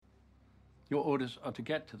Your orders are to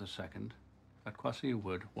get to the second at Quassia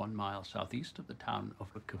Wood, 1 mile southeast of the town of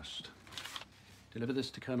Auguste. Deliver this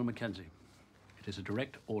to Colonel Mackenzie. It is a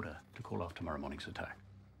direct order to call off tomorrow morning's attack.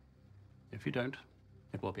 If you don't,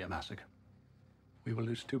 it will be a massacre. We will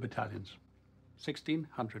lose 2 battalions.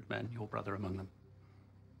 1,600 men, your brother among them.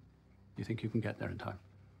 You think you can get there in time?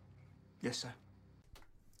 Yes, sir.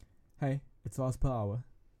 Hey, it's Last Per Hour.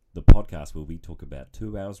 The podcast where we talk about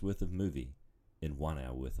 2 hours worth of movie in 1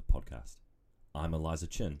 hour worth of podcast. I'm Eliza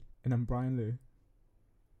Chin. And I'm Brian Liu.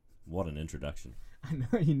 What an introduction. I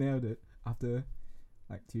know you nailed it after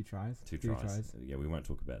like 2 tries. Two tries. Yeah, we won't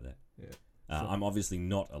talk about that. Yeah. I'm obviously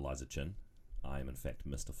not Eliza Chin. I am in fact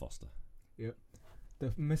Mr. Foster. Yep. The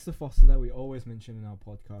Mr. Foster that we always mention in our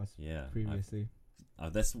podcast Yeah. previously.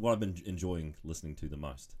 That's what I've been enjoying listening to the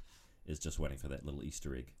most, is just waiting for that little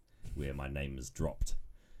Easter egg where my name is dropped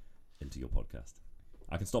into your podcast.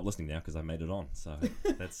 I can stop listening now because I made it on. So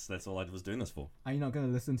that's all I was doing this for. Are you not going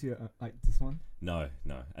to listen to like this one? No.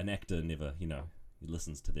 An actor never,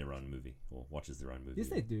 listens to their own movie or watches their own movie. Yes,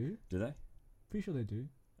 they do. Do they? Pretty sure they do.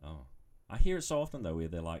 Oh. I hear it so often, though, where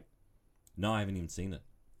they're like, no, I haven't even seen it.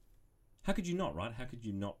 How could you not, right? How could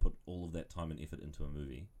you not put all of that time and effort into a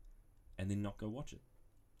movie and then not go watch it?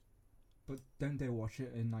 But don't they watch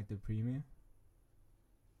it in like the premiere?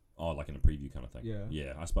 Oh, like in a preview kind of thing? Yeah.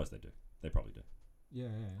 Yeah, I suppose they do. They probably do. Yeah.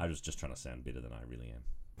 I was just trying to sound better than I really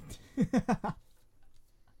am.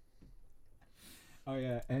 Oh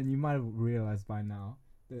yeah, and you might have realized by now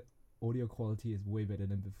that audio quality is way better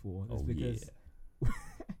than before. That's because yeah.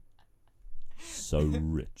 So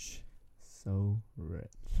rich. So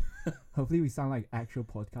rich. Hopefully we sound like actual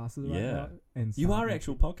podcasters right Yeah. now. And You sound are like-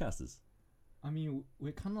 actual podcasters. I mean,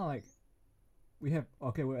 we're kind of like... we're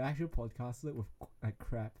actual podcasters with like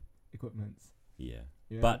crap equipments. Yeah.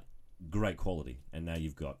 Yeah. But great quality. And now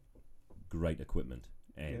you've got great equipment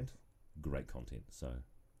and Yes. great content. So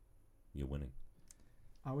you're winning.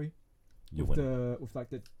 Are we? You're with winning. with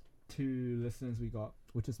like the 2 listeners we got,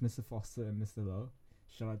 which is Mr. Foster and Mr. Lowe.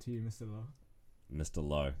 Shout out to you, Mr. Lowe. Mr.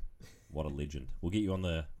 Lowe. What a legend. We'll get you on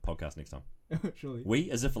the podcast next time. Surely.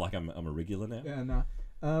 We? As if like I'm a regular now? Yeah, nah.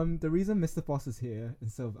 The reason Mr. Foster's here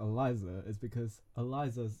instead of Eliza is because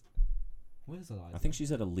Eliza's... Where's Eliza? I think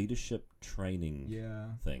she's at a leadership training Yeah.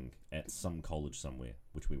 thing at some college somewhere,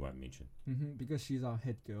 which we won't mention. Because she's our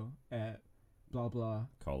head girl at blah blah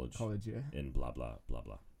College yeah. in blah blah blah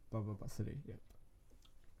blah. Blah blah blah city, yep.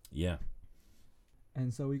 Yeah,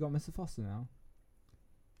 And so we got Mr. Foster now.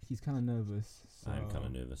 He's kind of nervous. So. I am kind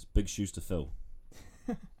of nervous. Big shoes to fill.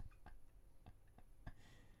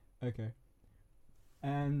 Okay.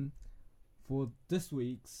 And for this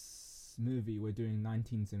week's movie, we're doing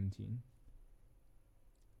 1917.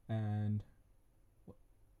 And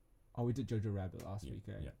we did Jojo Rabbit last week,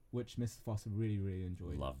 eh? Yeah. Which Mr. Foster really, really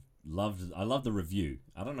enjoyed. I love the review.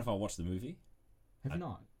 I don't know if I'll watch the movie. Have you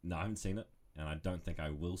not? No, I haven't seen it, and I don't think I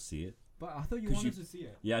will see it. But I thought you 'Cause wanted to see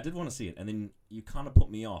it. Yeah, I did want to see it, and then you kind of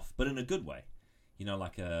put me off, but in a good way.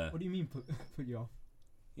 Like What do you mean put you off?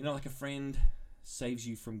 like a friend saves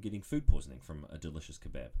you from getting food poisoning from a delicious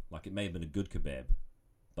kebab. Like it may have been a good kebab,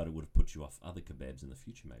 but it would have put you off other kebabs in the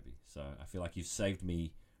future, maybe. So I feel like you've saved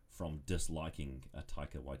me from disliking a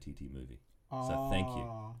Taika Waititi movie. So thank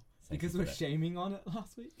you. Because you we're for that. shaming on it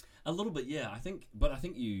last week? A little bit, yeah. I think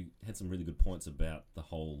you had some really good points about the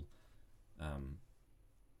whole,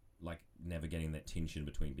 like navigating that tension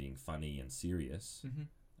between being funny and serious,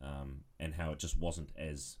 and how it just wasn't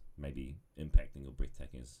as maybe impacting or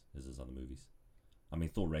breathtaking as his other movies. I mean,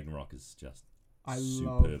 Thor Ragnarok is just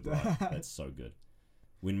superb, right? That's so good.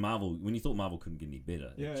 When you thought Marvel couldn't get any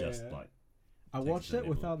better, Yeah, it just yeah. like I takes watched it to it that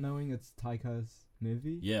without knowing it's Taika's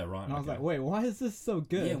movie. yeah, right. And I was okay. like, wait, why is this so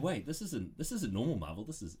good? Yeah, wait, this isn't normal Marvel.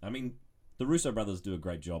 I mean, the Russo brothers do a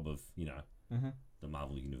great job of, the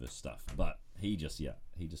Marvel Universe stuff, but he just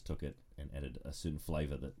took it and added a certain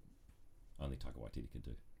flavour that only Taika Waititi could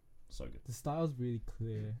do. So good. The style's really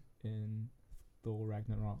clear in Thor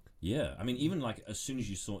Ragnarok. Yeah, I mean, even like as soon as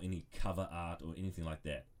you saw any cover art or anything like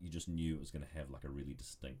that, you just knew it was going to have like a really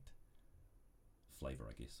distinct flavour,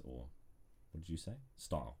 I guess, or what did you say?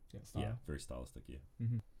 Style. Yeah, style. Yeah, very stylistic, yeah.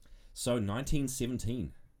 Mm-hmm. So,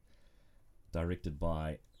 1917, directed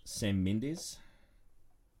by Sam Mendes,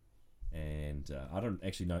 and I don't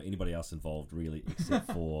actually know anybody else involved really,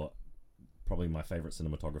 except for probably my favourite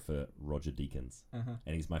cinematographer, Roger Deakins,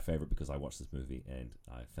 and he's my favourite because I watched this movie and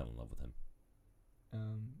I fell in love with him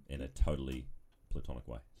in a totally platonic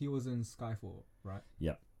way. He was in Skyfall, right?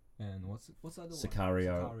 Yep. And what's that?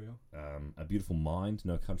 Sicario. A Beautiful Mind,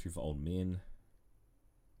 No Country for Old Men,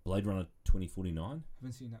 Blade Runner 2049.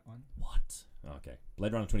 Haven't seen that one. What? Okay.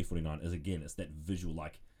 Blade Runner 2049 is, again, it's that visual,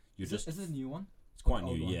 like, Is it a new one? It's quite the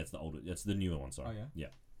new. old one? Yeah, it's the older. It's the newer one. Sorry. Oh, yeah?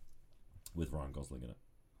 With Ryan Gosling in it.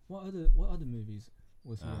 What other movies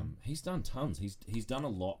was he in? He's done tons. He's done a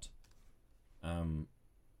lot.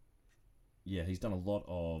 He's done a lot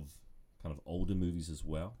of kind of older movies as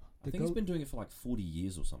well. I think he's been doing it for like 40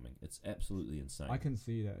 years or something. It's absolutely insane. I can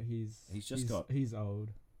see that he's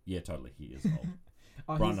old. Yeah, totally. He is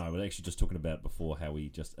old. Brian and I were actually just talking about before how we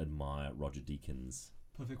just admire Roger Deakins.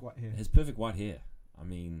 Perfect white hair. His perfect white hair. I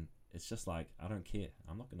mean, it's just like, I don't care.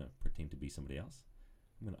 I'm not going to pretend to be somebody else.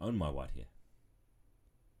 I'm going to own my white hair.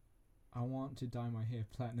 I want to dye my hair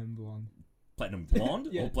platinum blonde. Platinum blonde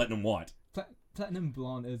Yeah. or platinum white? Platinum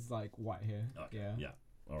blonde is like white hair. Okay. Yeah.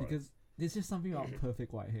 All right. Because there's just something about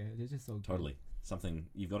perfect white hair. They're just so good. Totally. Something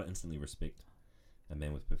you've got to instantly respect. A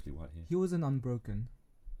man with perfectly white hair. He was in Unbroken.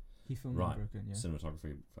 He filmed Right. Unbroken, yeah.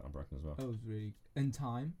 Cinematography for Unbroken as well. That was really... In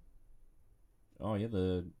Time. Oh, yeah,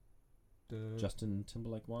 the The Justin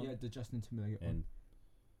Timberlake one. Yeah, the Justin Timberlake one. And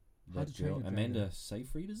How that to Train girl, Your Amanda Dragon.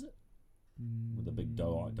 Seyfried, is it? With the big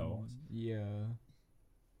doe eyes. Yeah.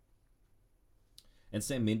 And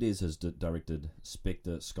Sam Mendes has directed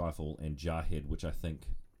Spectre, Skyfall, and Jarhead, which I think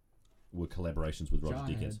were collaborations with Roger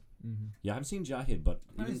Deakins. Mm-hmm. Yeah, I haven't seen Jarhead, but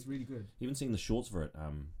It's really good. even seeing the shorts for it,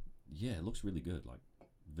 yeah, it looks really good, like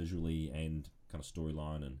visually and kind of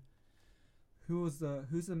storyline. And Who's the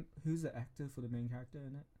actor for the main character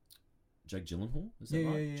in it? Jake Gyllenhaal, is that Yeah,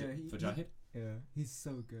 right? yeah, yeah. For Jarhead, Yeah, he's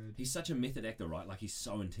so good. he's such a method actor, right? Like he's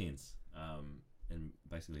so intense, in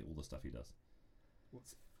basically all the stuff he does.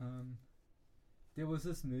 What's there was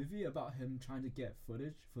this movie about him trying to get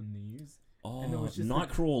footage for news. And it Oh, was just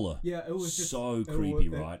Nightcrawler. Yeah, it was just so creepy,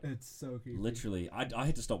 right? It's so creepy. Literally, I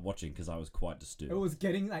had to stop watching because I was quite disturbed. It was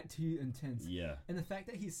getting like too intense. Yeah, And the fact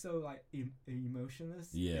that he's so like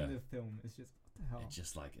emotionless Yeah. in the film is just what the hell. it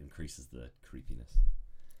just like increases the creepiness.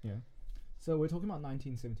 Yeah. So we're talking about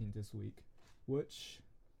 1917 this week. What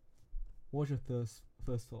was your first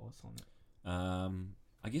thoughts on it?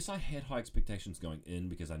 I guess I had high expectations going in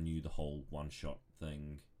because I knew the whole one-shot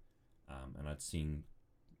thing, and I'd seen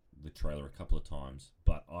the trailer a couple of times,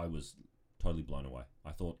 but I was totally blown away.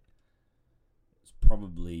 I thought it's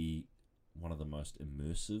probably one of the most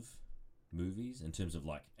immersive movies in terms of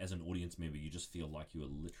like, as an audience member, you just feel like you are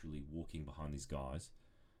literally walking behind these guys,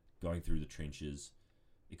 going through the trenches,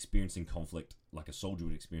 experiencing conflict like a soldier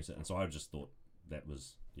would experience it. And so I just thought that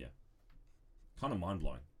was, kind of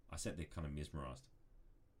mind-blowing. I sat there kind of mesmerized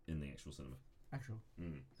in the actual cinema.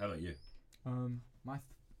 How about you?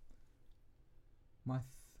 My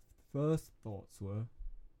first thoughts were,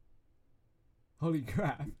 holy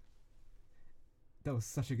crap, that was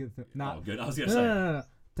such a good film. Oh, good. I was No, going to say. no,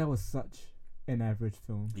 that was such an average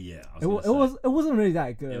film. Yeah, I It was gonna say. wasn't really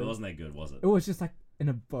that good. It wasn't that good, was it? It was just like an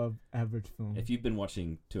above average film. If you've been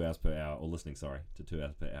watching 2 hours per hour, or listening, to 2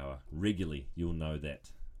 hours per hour regularly, you'll know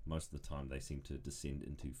that most of the time they seem to descend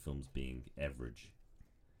into films being average,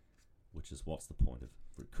 which is what's the point of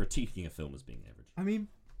critiquing a film as being average? I mean,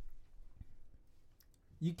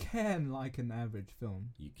 you can like an average film.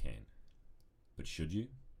 You can, but should you?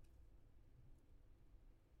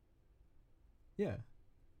 Yeah.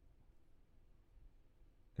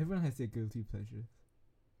 Everyone has their guilty pleasures.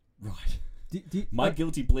 Right. My like,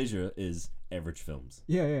 guilty pleasure is average films.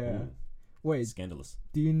 yeah. Ooh, Wait, scandalous.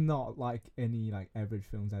 do you not like any like average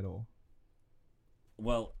films at all?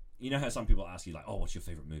 Well, you know how some people ask you like, "Oh, what's your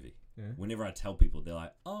favorite movie?" Yeah. Whenever I tell people, they're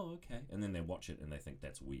like, "Oh, okay," and then they watch it and they think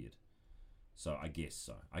that's weird. So I guess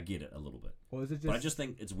so. I get it a little bit, Or is it just? but I just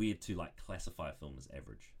think it's weird to like classify a film as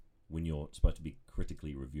average when you're supposed to be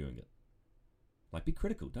critically reviewing it. Like, be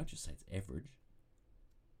critical. Don't just say it's average.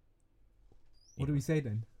 What do we say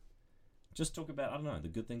then? Just talk about, I don't know, the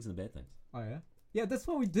good things and the bad things. Oh yeah. Yeah, that's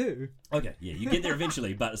what we do. Okay, yeah, you get there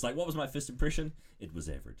eventually, but it's like, what was my first impression? It was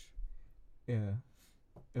average. Yeah.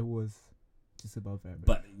 It was just above average.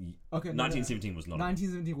 But okay, 1917 was not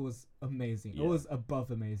 1917 was amazing. Yeah. It was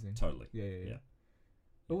above amazing. totally. Yeah.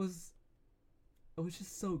 It was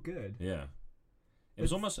just so good. Yeah. It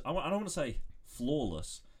was almost, I don't want to say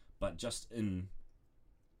flawless, but just in,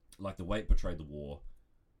 like, the way it portrayed the war,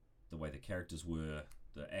 the way the characters were,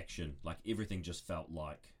 the action, like, everything just felt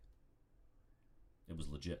like it was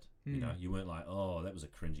legit. You know, you weren't like, oh, that was a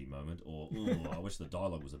cringy moment, or, oh, I wish the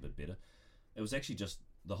dialogue was a bit better. It was actually just,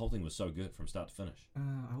 the whole thing was so good from start to finish.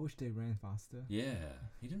 I wish they ran faster. Yeah,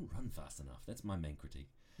 he didn't run fast enough. That's my main critique.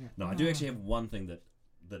 Yeah. No, I do actually have one thing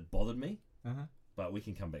that bothered me, Uh-huh. but we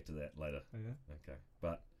can come back to that later. Oh, yeah. Okay,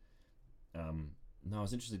 but no, I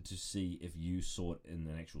was interested to see if you saw it in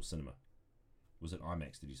an actual cinema. Was it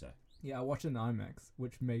IMAX? Did you say? Yeah, I watched it in IMAX,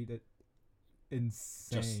 which made it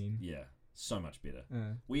insane. Yeah. So much better.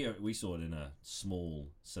 We saw it in a small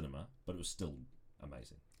cinema, but it was still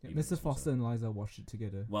amazing. Yeah, Mr. Foster and Liza watched it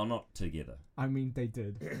together. Well, not together. I mean, they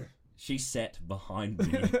did. She sat behind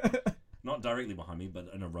me. Not directly behind me, but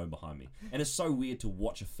in a row behind me. And it's so weird to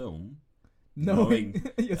watch a film knowing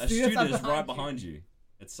a student is right behind you.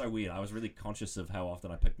 It's so weird. I was really conscious of how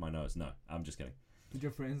often I picked my nose. No, I'm just kidding. Did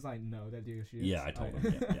your friends know that you're students? Yeah, I told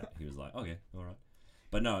him. Yeah. He was like, okay, all right.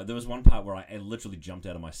 But no, there was one part where I literally jumped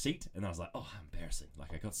out of my seat, and I was like, oh, embarrassing.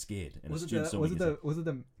 Like, I got scared. And was it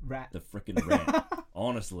the rat? The freaking rat.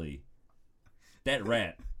 Honestly. That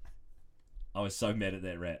rat. I was so mad at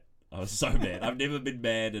that rat. I was so mad. I've never been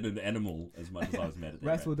mad at an animal as much as I was mad at that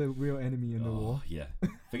Rats rat. were the real enemy in the war. Yeah.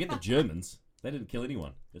 Forget the Germans. They didn't kill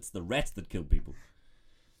anyone. It's the rats that killed people.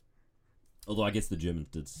 Although I guess the Germans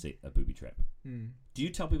did set a booby trap. Do you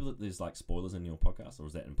tell people that there's like spoilers in your podcast, or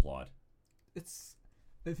is that implied? It's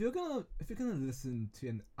if you're gonna listen to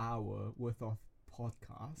an hour worth of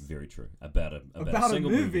podcast, very true, about a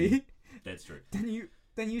single movie. That's true.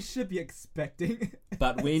 Then you should be expecting.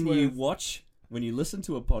 But when you listen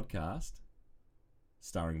to a podcast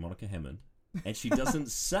starring Monica Hammond, and she doesn't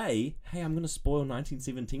say, "Hey, I'm going to spoil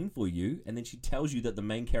 1917 for you," and then she tells you that the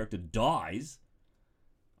main character dies,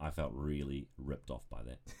 I felt really ripped off by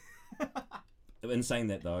that. In saying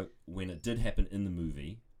that, though, when it did happen in the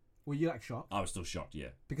movie, were you like shocked? I was still shocked, yeah.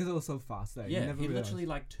 Because it was so fast there. Yeah, he literally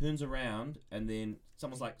like turns around and then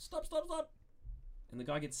someone's like, stop, and the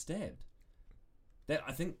guy gets stabbed. That,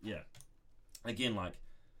 I think, yeah. Again, like,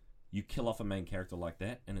 you kill off a main character like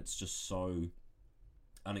that, and it's just so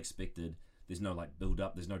unexpected. There's no like build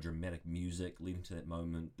up. There's no dramatic music leading to that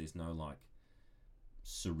moment. There's no like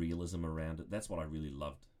surrealism around it. That's what I really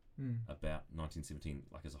loved about 1917,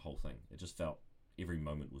 like as a whole thing. It just felt every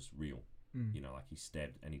moment was real. You know, like he's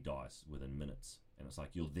stabbed and he dies within minutes, and it's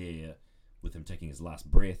like you're there with him taking his last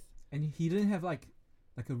breath. And he didn't have like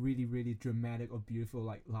a really really dramatic or beautiful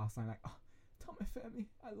like last line, like, oh, tell my family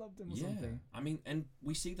I love them or something. I mean, and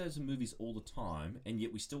we see those in movies all the time, and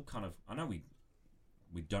yet we still kind of, I know we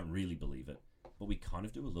don't really believe it, but we kind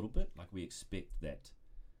of do a little bit. Like we expect that,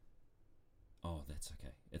 oh, that's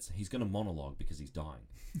okay. He's going to monologue because he's dying.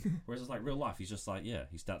 Whereas it's like real life, he's just like, yeah,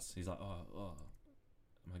 he's like, oh,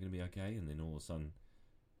 am I going to be okay? And then all of a sudden,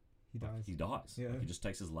 he dies. Yeah. Like, he just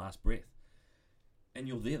takes his last breath. And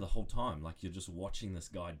you're there the whole time. Like, you're just watching this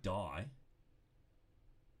guy die.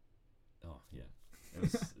 Oh, yeah. It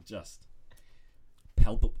was just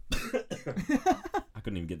palpable. I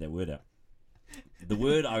couldn't even get that word out. The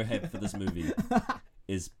word I have for this movie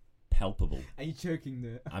is palpable. Are you choking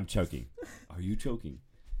there? I'm choking. Are you choking?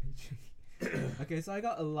 Okay, so I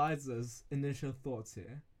got Eliza's initial thoughts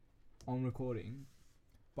here on recording,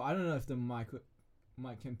 but I don't know if the mic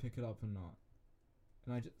can pick it up or not.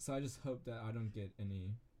 And I just hope that I don't get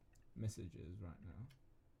any messages right now.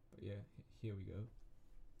 But yeah, here we go.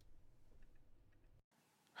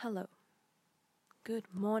 Hello. Good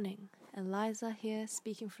morning. Eliza here,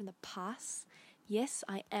 speaking from the past. Yes,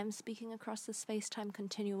 I am speaking across the space-time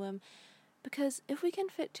continuum, because if we can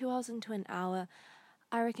fit 2 hours into an hour,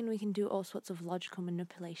 I reckon we can do all sorts of logical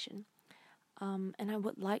manipulation. And I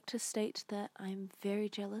would like to state that I'm very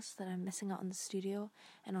jealous that I'm missing out on the studio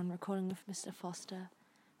and on recording with Mr. Foster,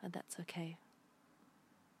 but that's okay.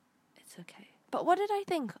 It's okay. But what did I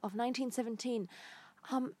think of 1917?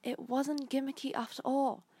 It wasn't gimmicky after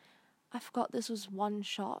all. I forgot this was one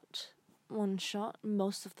shot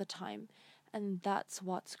most of the time, and that's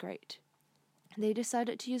what's great. They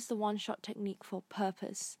decided to use the one-shot technique for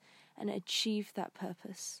purpose, and achieve that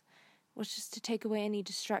purpose, which is to take away any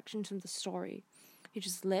distractions from the story. You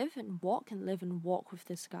just live and walk with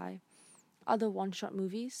this guy. Other one-shot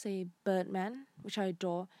movies, say Birdman, which I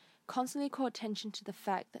adore, constantly call attention to the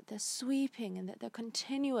fact that they're sweeping and that they're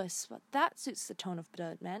continuous, but that suits the tone of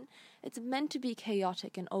Birdman. It's meant to be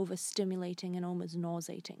chaotic and overstimulating and almost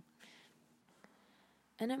nauseating.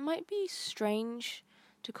 And it might be strange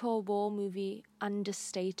to call a war movie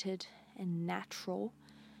understated and natural,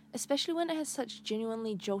 especially when it has such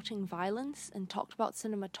genuinely jolting violence and talked about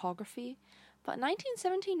cinematography, but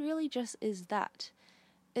 1917 really just is that.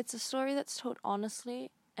 It's a story that's told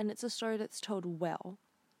honestly, and it's a story that's told well.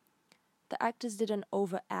 The actors didn't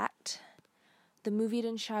overact. The movie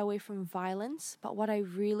didn't shy away from violence, but what I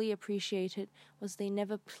really appreciated was they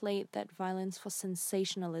never played that violence for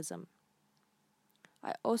sensationalism.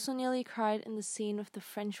 I also nearly cried in the scene with the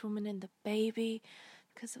French woman and the baby,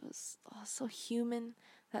 because it was so human,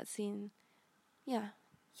 that scene. Yeah,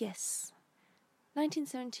 yes.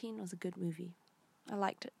 1917 was a good movie. I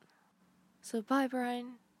liked it. So bye,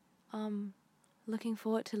 Brian. Looking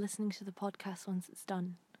forward to listening to the podcast once it's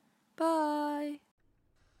done. Bye!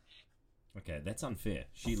 Okay, that's unfair.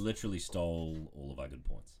 She literally stole all of our good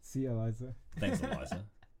points. See, Eliza. Thanks, Eliza.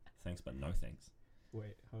 Thanks, but no thanks.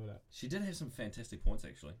 Wait, hold up. She did have some fantastic points,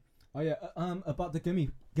 actually. Oh yeah, about the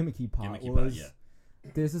gimmicky part Gimmicky was part,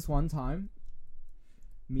 yeah. there's this one time,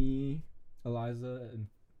 me, Eliza, and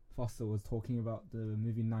Foster was talking about the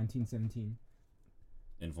movie 1917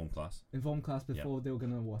 Informed class. in form class before they were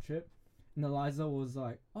gonna watch it, and Eliza was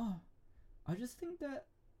like, "Oh, I just think that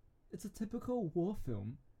it's a typical war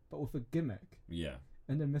film, but with a gimmick." Yeah.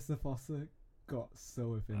 And then Mr. Foster got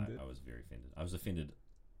so offended. I was very offended. I was offended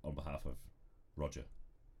on behalf of Roger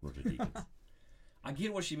Deakins. I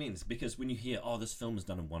get what she means, because when you hear, oh, this film is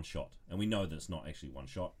done in one shot, and we know that it's not actually one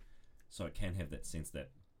shot, so it can have that sense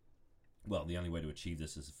that, well, the only way to achieve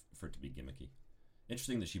this is for it to be gimmicky.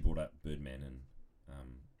 Interesting that she brought up Birdman and,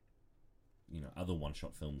 other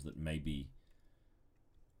one-shot films that maybe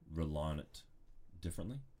rely on it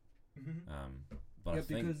differently. But I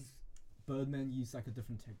think because Birdman used like a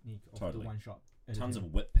different technique of Totally. the one shot. tons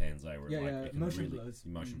of whip pans, where Yeah, like yeah, it can motion really, blurs.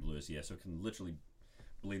 motion blurs, yeah, so it can literally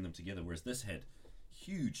blend them together. Whereas this had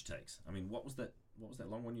huge takes. I mean, what was that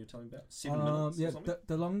long one you were telling me about? 7 minutes Yeah, or something?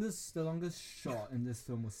 the longest shot in this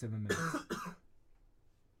film was 7 minutes.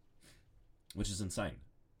 Which is insane.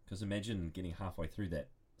 Because imagine getting halfway through that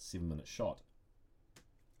 7-minute shot,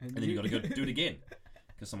 and then you got to go do it again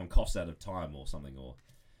because someone coughs out of time or something, or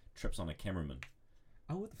trips on a cameraman.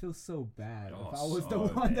 I would feel so bad Oh, if I was the so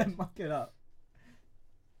one that bad. mucked it up.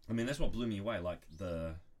 I mean, that's what blew me away. Like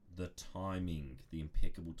the timing, the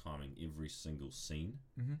impeccable timing, every single scene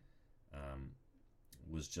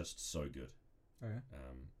was just so good. Oh yeah.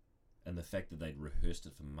 And the fact that they'd rehearsed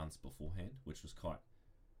it for months beforehand, which was quite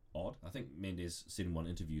odd. I think Mendes said in one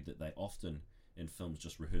interview that they often in films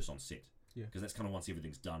just rehearse on set. Yeah. Because that's kind of once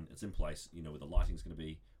everything's done, it's in place. You know where the lighting's going to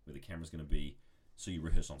be, where the camera's going to be. So you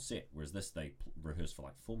rehearse on set. Whereas this, they rehearsed for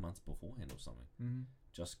like 4 months beforehand or something,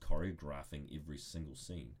 just choreographing every single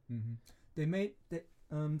scene. They made that.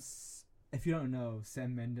 If you don't know,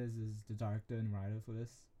 Sam Mendes is the director and writer for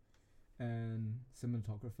this, and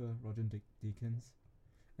cinematographer Roger Deakins.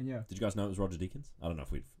 And yeah, Did you guys know it was Roger Deakins? I don't know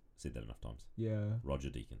if we've said that enough times. yeah, Roger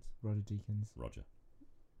Deakins. Roger Deakins. Roger.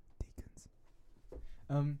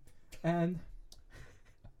 Deakins. And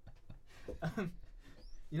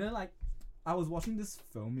like I was watching this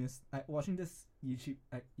film watching this YouTube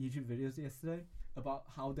videos yesterday about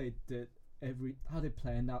how they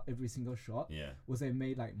planned out every single shot. Yeah. Was they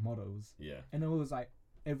made like models, Yeah. and it was like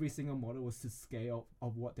every single model was to scale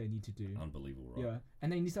of what they need to do. Unbelievable, right? Yeah,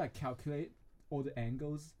 and they need to like calculate all the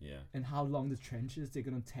angles Yeah. and how long the trenches they're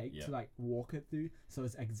gonna take Yeah. to like walk it through, so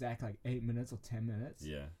it's exact like 8 minutes or 10 minutes.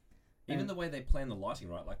 Yeah. Even And- the way they plan the lighting,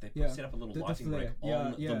 right? Like they set up a little the lighting flare. rig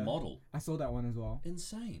on Yeah. the model. I saw that one as well.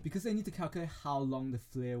 Insane. Because they need to calculate how long the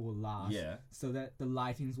flare will last. Yeah. So that the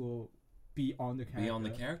lightings will be on the character. Be on the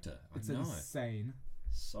character. It's I know. insane.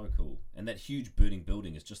 So cool. And that huge burning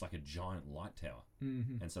building is just like a giant light tower.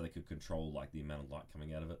 Mm-hmm. And so they could control like the amount of light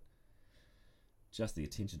coming out of it. Just the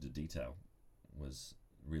attention to detail was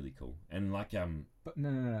really cool. And like But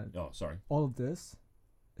no. oh, sorry. All of this,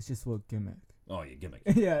 it's just for gimmick. Oh, yeah, gimmick.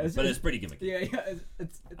 Yeah, But it's pretty gimmicky. Yeah.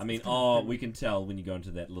 It's I mean, it's kind of we can tell when you go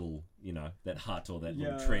into that little, that hut or that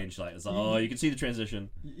little Yeah. trench. Like, it's like, you can see the transition.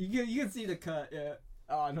 You can see the cut. Yeah.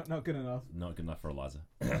 Oh, not good enough. Not good enough for Eliza.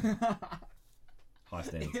 High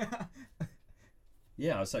standards. Yeah.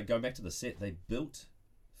 Yeah, so going back to the set, they built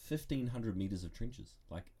 1,500 meters of trenches,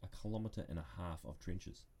 like 1.5 kilometers of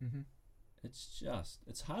trenches. Mm-hmm.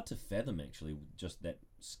 It's hard to fathom actually, just that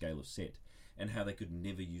scale of set, and how they could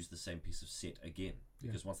never use the same piece of set again.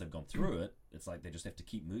 Because once they've gone through it, it's like they just have to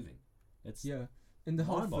keep moving. Yeah. In the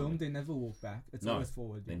whole mind-boggling. film, they never walk back. It's No, always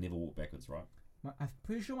forward. They never walk backwards, right? I'm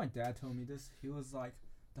pretty sure my dad told me this. He was like,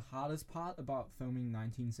 the hardest part about filming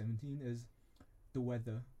 1917 is the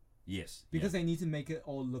weather, Yes. because yeah, they need to make it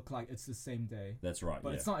all look like it's the same day. that's right. But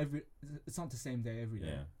yeah. it's not the same day every day.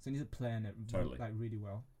 Yeah. So you need to plan it Totally. like really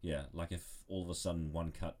well. Yeah, like if all of a sudden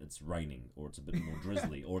one cut it's raining, or it's a bit more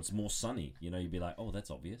drizzly, or it's more sunny, you'd be like, oh,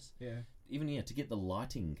 that's obvious. Yeah. Even to get the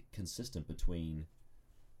lighting consistent between,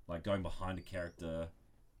 like going behind a character,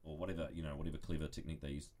 or whatever clever technique they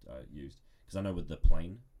used. Because I know with the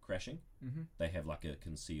plane crashing, Mm-hmm. they have like a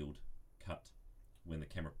concealed cut when the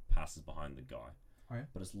camera passes behind the guy. Oh, yeah?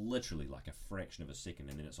 But it's literally like a fraction of a second,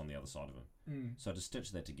 and then it's on the other side of him. Mm. So to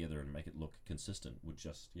stitch that together and make it look consistent would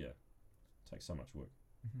just take so much work.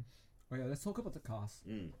 Oh yeah, let's talk about the cast.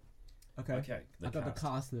 Okay. Okay, I got the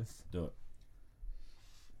cast list. Do it.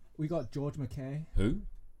 We got George McKay. Who?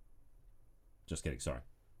 Just kidding. Sorry,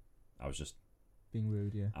 I was Being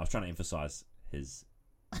rude, yeah. trying to emphasize his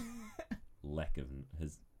lack of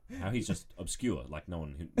his How he's just obscure, like no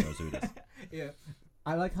one who knows who it is. Yeah,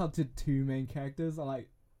 I like how the two main characters are like,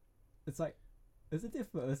 it's like, is it their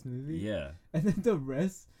first movie? Yeah, And then the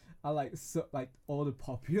rest are like all the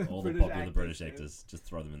popular all British the popular actors, British yeah. actors, just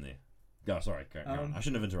throw them in there. Go, sorry, carry on. I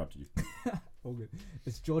shouldn't have interrupted you. All good.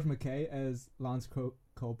 It's George McKay as Lance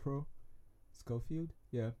Corporal Schofield,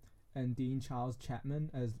 yeah, and Dean Charles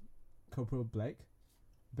Chapman as Corporal Blake,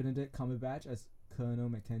 Benedict Cumberbatch as Colonel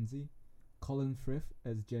Mackenzie, Colin Firth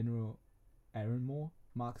as General Aaronmore,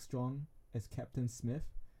 Mark Strong as Captain Smith,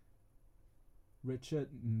 Richard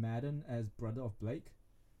Madden as brother of Blake,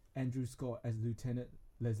 Andrew Scott as Lieutenant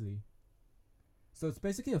Leslie. So it's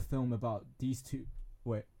basically a film about these two.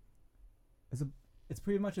 Wait, it's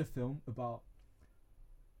pretty much a film about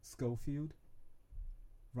Schofield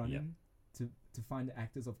running to find the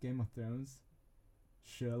actors of Game of Thrones,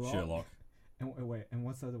 Sherlock. And wait, and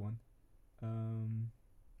what's the other one?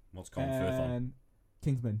 What's Colin Firth on? And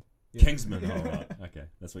Kingsman. Yeah. Kingsman. Oh, right. Okay,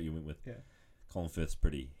 that's what you went with. Yeah. Colin Firth's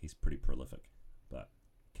he's pretty prolific, but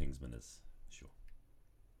Kingsman is sure.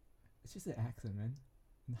 It's just the accent, man,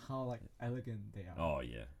 and how like elegant they are. Oh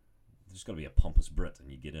yeah, there's got to be a pompous Brit, and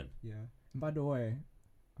you get in. Yeah. And by the way,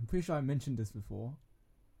 I'm pretty sure I mentioned this before,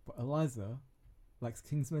 but Eliza likes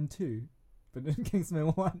Kingsman 2, but then Kingsman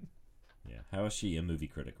 1. Yeah. How is she a movie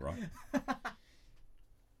critic, right?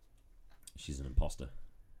 She's an imposter.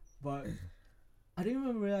 But I didn't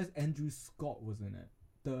even realize Andrew Scott was in it.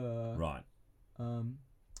 The Right. um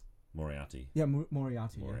Moriarty. yeah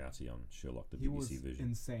Moriarty. Moriarty on Sherlock, the He BBC was version.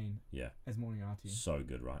 insane Yeah. as Moriarty. So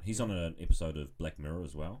good, right? He's on an episode of Black Mirror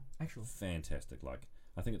as well. Actual. Fantastic. Like,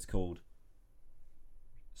 I think it's called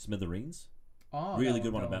Smithereens. Oh, Really that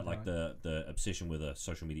good one that about like right. the obsession with a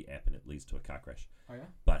social media app and it leads to a car crash. Oh yeah.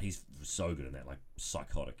 But he's so good in that, like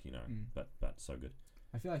psychotic, you know. Mm. But so good.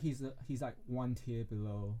 I feel like he's like one tier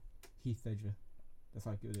below Heath Ledger. That's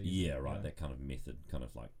how good it is. Yeah, right. That kind of method, kind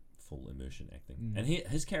of like full immersion acting. Mm. And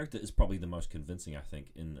his character is probably the most convincing, I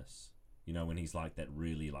think, in this. You know, when he's like that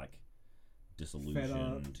really like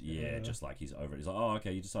disillusioned, yeah. just like he's over it. He's like, oh,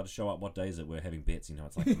 okay, you decided to show up. What day is it? We're having bets. You know,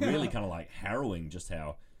 it's like really kind of like harrowing just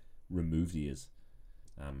how removed he is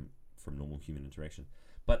from normal human interaction.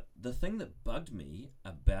 But the thing that bugged me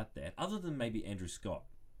about that, other than maybe Andrew Scott,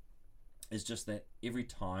 is just that every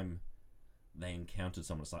time they encountered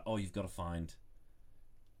someone, it's like, oh, you've got to find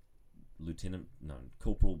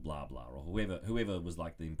Corporal blah blah, or whoever was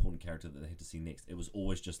like the important character that they had to see next. It was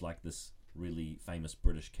always just like this really famous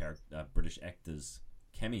British actor's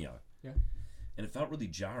cameo. Yeah. And it felt really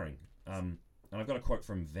jarring. And I've got a quote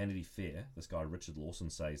from Vanity Fair. This guy Richard Lawson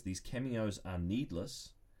says, "These cameos are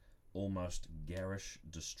needless, almost garish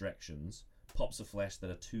distractions, pops of flash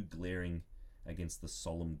that are too glaring against the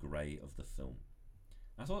solemn grey of the film."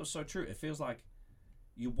 I thought it was so true. It feels like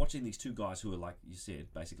you're watching these two guys who are, like you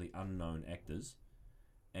said, basically unknown actors,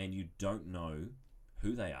 and you don't know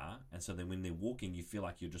who they are, and so then when they're walking, you feel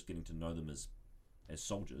like you're just getting to know them as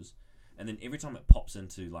soldiers, and then every time it pops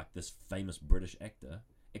into like this famous British actor,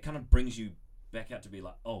 it kind of brings you back out to be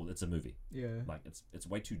like, oh, it's a movie. Yeah. Like it's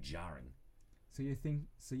way too jarring. So you think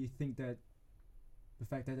that the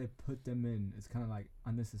fact that they put them in is kind of like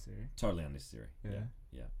unnecessary? Totally unnecessary. Yeah.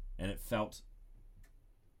 Yeah. And it felt,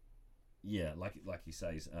 yeah, like he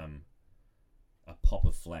says, a pop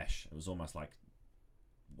of flash. It was almost like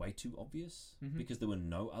way too obvious because there were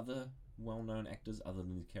no other well-known actors other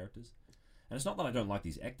than these characters. And it's not that I don't like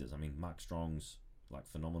these actors. I mean, Mark Strong's like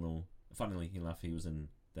phenomenal. Funnily enough, he was in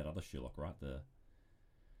that other Sherlock, right? The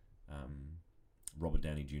Robert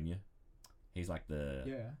Downey Jr. He's like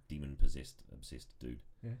the demon-possessed, obsessed dude.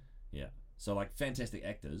 Yeah. Yeah. So like fantastic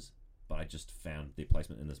actors, but I just found their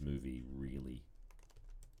placement in this movie really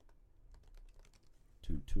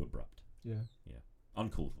too abrupt. Yeah. Yeah.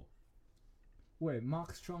 Uncalled for. Wait,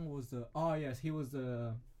 Mark Strong was the... Oh, yes, he was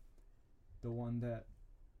the one that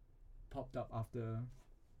popped up after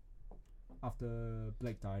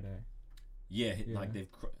Blake died, eh? Yeah, Yeah. like they've...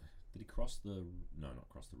 did he cross the... No, not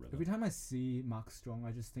cross the river. Every time I see Mark Strong,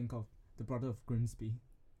 I just think of the brother of Grimsby.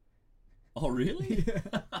 Oh, really? Yeah.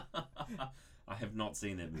 I have not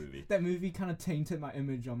seen that movie. That movie kind of tainted my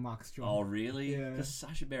image on Mark Strong. Oh, really? Yeah. Because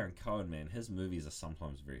Sacha Baron Cohen, man, his movies are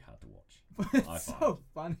sometimes very hard to watch. It's I so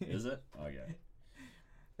funny. Is it? Okay.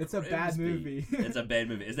 It's a bad Grimsby. movie. It's a bad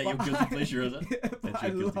movie. Is that your But guilty pleasure, is it? But That's I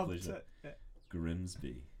your guilty loved pleasure. it.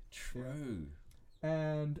 Grimsby. True.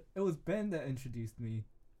 And it was Ben that introduced me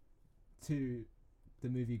to the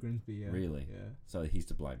movie Grimsby. Yeah. Really? Yeah. So he's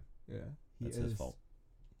to blame. Yeah. That's his fault.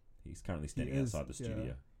 He's currently standing outside the studio.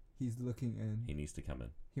 Yeah. He's looking in. He needs to come in.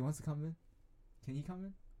 He wants to come in? Can he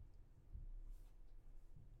come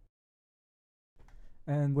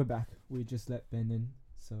in? And we're back. We just let Ben in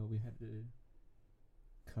so we had to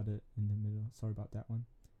cut it in the middle. Sorry about that one.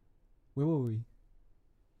 Where were we?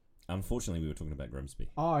 Unfortunately, we were talking about Grimsby.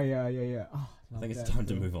 Oh yeah. Oh, I think it's time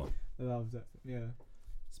to move on. I love that. Yeah.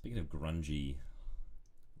 Speaking of grungy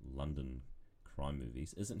London crime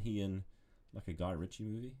movies, isn't he in like a Guy Ritchie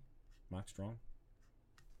movie? Mark Strong?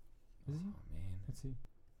 Is he? Oh, man. Let's see.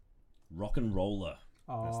 Rock and Roller.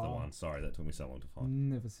 Oh, That's the one. Sorry, that took me so long to find.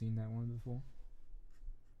 Never seen that one before.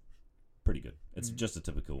 Pretty good. It's Mm. just a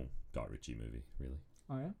typical Guy Ritchie movie, really.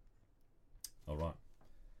 Oh yeah. All right.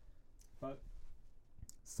 But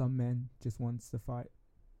some man just wants to fight.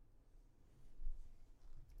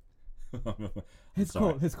 His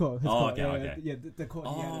sorry. quote. His quote. Oh, quote. okay, Yeah, okay. yeah, the quote.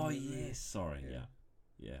 he had Oh, in the- yes. Sorry. Yeah.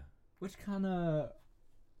 Yeah. Which he kind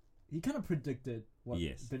of predicted what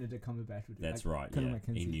Yes. Benedict Cumberbatch would do. That's like, right. Colonel Yeah.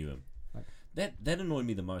 Mackenzie. He knew him. Like- That annoyed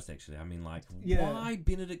me the most, actually. I mean, like, Yeah. why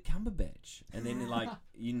Benedict Cumberbatch? And then, like,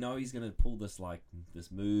 he's going to pull this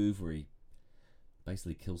move where he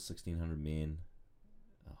basically kills 1,600 men.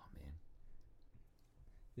 Oh, man.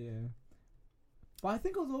 Yeah. But I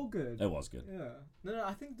think it was all good. It was good. Yeah. No,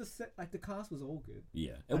 I think the cast was all good.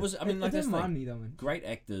 Yeah. It was, I mean, it like, that's didn't the mind thing. me though, man. Great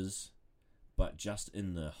actors, but just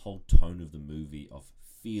in the whole tone of the movie of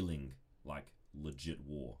feeling like legit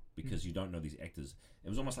war because you don't know these actors. It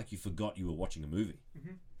was almost like you forgot you were watching a movie.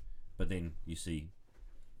 Mm-hmm. But then you see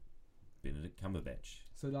Benedict Cumberbatch.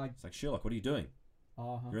 So like, It's like, Sherlock, what are you doing?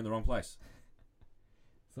 You're in the wrong place.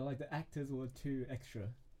 so like the actors were too extra.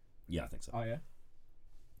 Yeah, I think so. Oh yeah.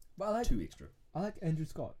 But Too extra. I like Andrew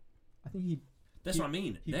Scott. I think he. That's what I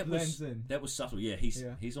mean. He That blends was in. that was subtle. Yeah, he's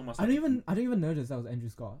Yeah. almost. I like didn't even notice that was Andrew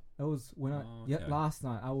Scott. It was when Oh, okay. last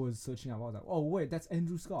night I was searching up. I was like, oh wait, that's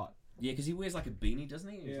Andrew Scott. Yeah, because he wears like a beanie, doesn't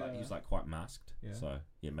he? Yeah. He's like quite masked. Yeah. So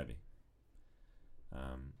yeah, maybe.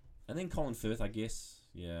 And then Colin Firth, I guess.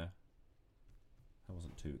 Yeah. That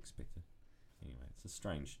wasn't too expected. Anyway, it's a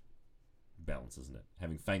strange balance, isn't it?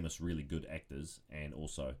 Having famous, really good actors and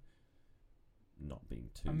also not being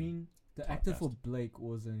too. I mean, the actor for typecast. Blake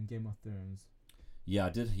was in Game of Thrones Yeah, I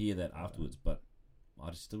did hear that afterwards, but I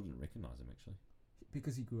just still didn't recognize him actually.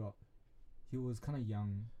 because he grew up. He was kind of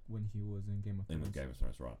young when he was in Game of In Thrones. Game of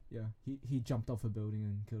Thrones, right? Yeah, he jumped off a building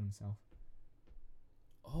and killed himself.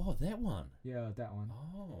 Oh, that one. Yeah, that one.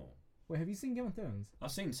 Oh, Wait, have you seen Game of Thrones?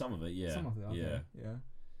 I've seen some of it. Yeah, Some of it. Okay. yeah. Yeah.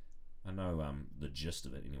 I know the gist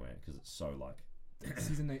of it anyway because it's so like.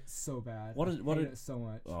 Season 8's so bad. What I is- what hate is- it so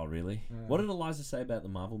much. Oh, really? Yeah. What did Eliza say about the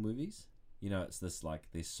Marvel movies? You know, it's this like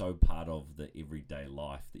they're so part of the everyday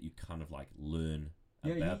life that you kind of like learn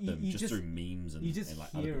Yeah, about them you just through memes and You just and,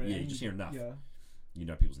 like, hear other, it. yeah, you and just hear enough. Yeah. You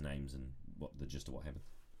know people's names and what the gist of what happened.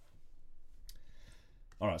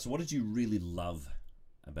 All right, so what did you really love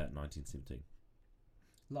about 1917?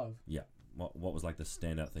 Love. Yeah, what was like the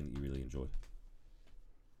standout thing that you really enjoyed?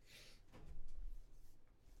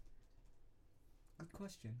 Good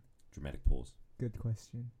question. Dramatic pause. Good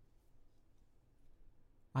question.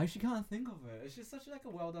 I actually can't think of it. It's just such like a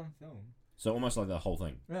well done film. So almost like the whole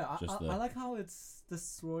thing. Yeah, Just I like how it's the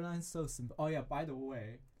storyline's so simple. Oh yeah, by the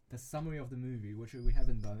way, the summary of the movie, which we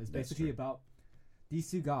haven't done, is That's basically true. about these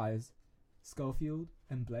two guys, Schofield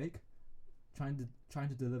and Blake, trying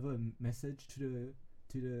to deliver a message to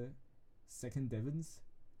the second Devons.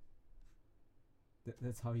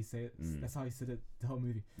 That's how he said it. Mm. That's how he said it the whole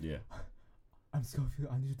movie. Yeah. I'm Schofield.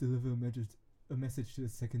 I need to deliver a message to the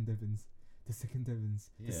second Devons. The second Devons.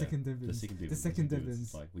 The Yeah, second Devons. The second Devons. The second Devons.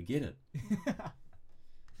 It's like we get it.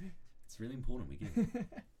 It's really important. We get it.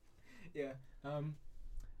 Yeah.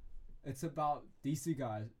 It's about these two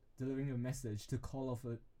guys delivering a message to call off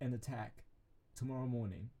an attack tomorrow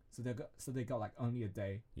morning. So they got like only a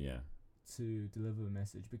day Yeah. to deliver a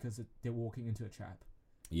message because they're walking into a trap.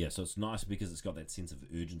 Yeah, so it's nice because it's got that sense of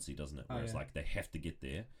urgency, doesn't it? Oh, Where it's yeah. like they have to get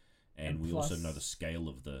there, and And we also plus- know the scale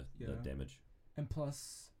of the Yeah. damage. And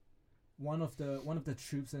plus, one of the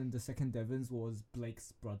troops in the second Devons was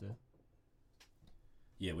Blake's brother.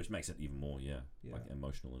 Yeah, which makes it even more, like Yeah.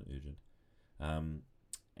 emotional and urgent.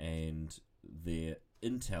 And their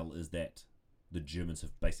intel is that the Germans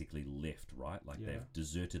have basically left, right? Like Yeah. they've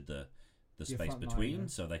deserted the Yeah, space front line, between, yeah.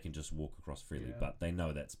 so they can just walk across freely. Yeah. But they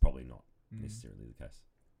know that's probably not Mm. necessarily the case.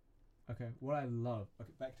 Okay, what I love.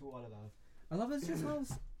 Okay, back to what I love. I love it's just how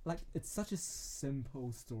it's such a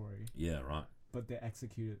simple story, Yeah, right. but they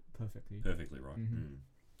execute it perfectly. Perfectly right. Mhm. Mm.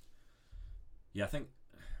 Yeah, I think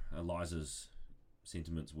Eliza's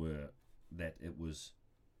sentiments were that it was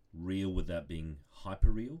real without being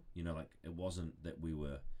hyper real. You know, like it wasn't that we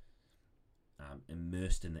were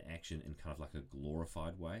immersed in the action in kind of like a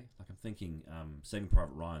glorified way. Like I'm thinking Saving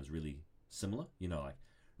Private Ryan's really similar. You know, like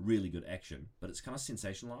really good action, but it's kind of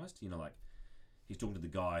sensationalized. You know, like he's talking to the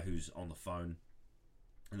guy who's on the phone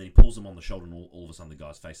And then he pulls him on the shoulder, and all of a sudden the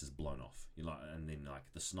guy's face is blown off. You know, and then like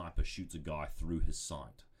the sniper shoots a guy through his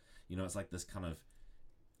sight. You know, it's like this kind of.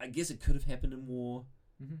 I guess it could have happened in war,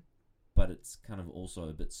 but it's kind of also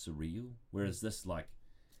a bit surreal. Whereas this, like,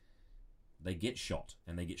 they get shot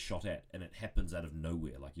and they get shot at, and it happens out of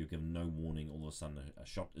nowhere. Like you're given no warning. All of a sudden, a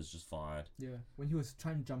shot is just fired. Yeah, when he was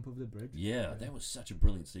trying to jump over the bridge. Yeah, that was such a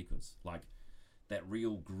brilliant sequence. Like that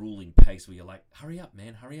real grueling pace where you're like, "Hurry up,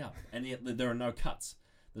 man, hurry up!" And yet there are no cuts.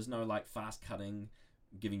 There's no like fast cutting,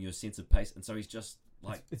 giving you a sense of pace, and so he's just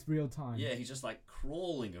like it's real time. Yeah, he's just like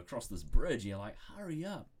crawling across this bridge. You're like, hurry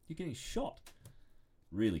up! You're getting shot.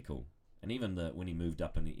 Really cool. And even when he moved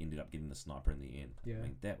up and he ended up getting the sniper in the end. Yeah. I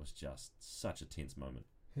mean, that was just such a tense moment.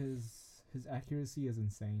 His accuracy is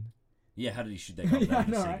insane. Yeah, how did he shoot that guy without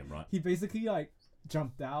even seeing him? Right. He basically like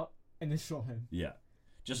jumped out and then shot him. Yeah.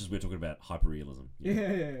 Just as we're talking about hyperrealism.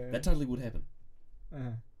 Yeah. That totally would happen.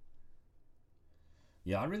 Uh-huh.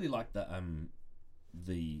 Yeah, I really like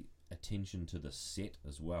the attention to the set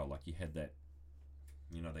as well. Like you had that,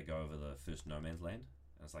 you know, they go over the first no man's land,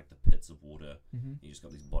 and it's like the pits of water. You just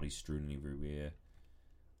got these bodies strewn everywhere,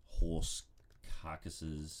 horse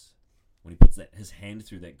carcasses. When he puts his hand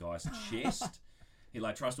through that guy's chest, he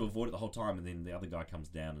like tries to avoid it the whole time, and then the other guy comes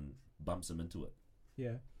down and bumps him into it.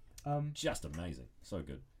 Yeah. Just amazing, so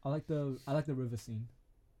good. I like the river scene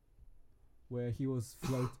where he was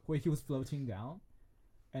floating down,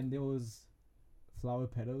 and there was flower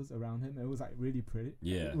petals around him. It was like really pretty.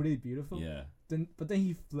 Yeah. Really beautiful. Yeah. But then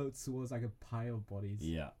he floats towards like a pile of bodies.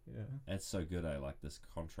 Yeah. Yeah. That's so good, eh? Like this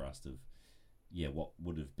contrast of, what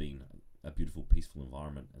would have been a beautiful, peaceful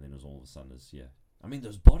environment, and then it was all of a sudden I mean,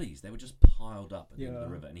 those bodies, they were just piled up at the end of the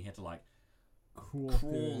river, and he had to like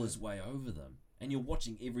crawl his way over them. And you're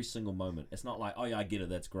watching every single moment. It's not like, oh yeah, I get it,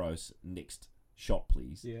 that's gross. Next shot,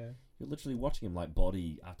 please. Yeah. You're literally watching him like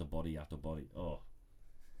body after body after body. Oh.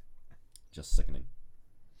 Just sickening.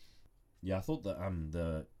 Yeah, I thought that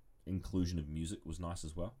the inclusion of music was nice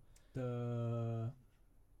as well. The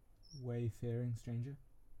Wayfaring Stranger.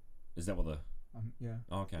 Is that what the... yeah.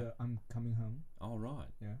 Oh, okay. I'm Coming Home. Oh, right.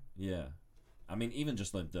 Yeah. Yeah. I mean, even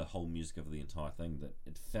just the whole music of the entire thing, that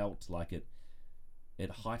it felt like it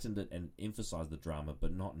heightened it and emphasized the drama,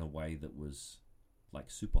 but not in a way that was like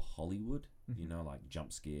super Hollywood, you know, like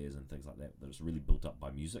jump scares and things like that. That was really built up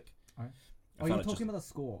by music. Oh, you're talking about the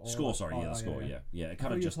score? Score, sorry, the score, yeah. It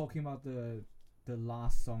kind of just... You're talking about the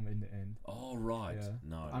last song in the end. Oh, right. Yeah.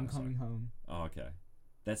 No, I'm Coming Home. Oh, okay.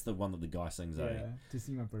 That's the one that the guy sings, Yeah, to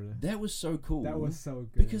see my brother. That was so cool. That was so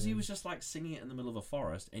good. Because he was just like singing it in the middle of a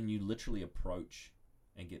forest, and you literally approach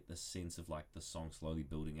and get this sense of like the song slowly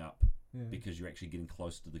building up, because you're actually getting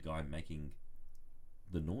close to the guy making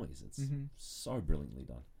the noise. It's so brilliantly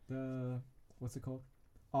done. What's it called?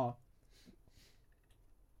 Oh,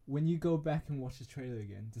 when you go back and watch the trailer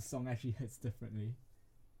again, the song actually hits differently.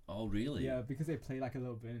 Oh, really? Yeah, because they play like a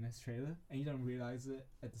little bit in this trailer, and you don't realize it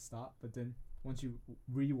at the start, but then once you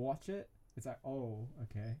re-watch it, it's like, oh,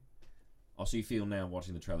 okay. Oh, so you feel now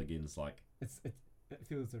watching the trailer again, it's like... It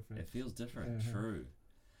feels different. It feels different, true.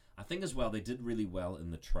 I think as well, they did really well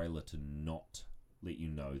in the trailer to not let you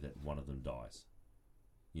know that one of them dies.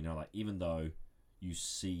 You know, like, even though you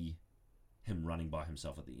see him running by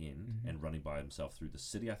himself at the end, and running by himself through the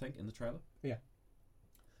city, I think, in the trailer. Yeah.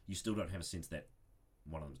 You still don't have a sense that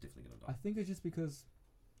one of them's definitely going to die. I think it's just because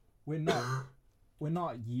we're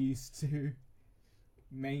not used to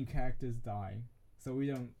main characters dying, so we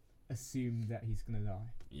don't assume that he's going to die.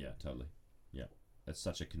 Yeah, totally. Yeah. It's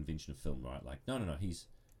such a convention of film, right? Like, no, he's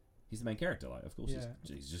the main character. Like, of course,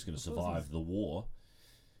 he's just going to survive the war.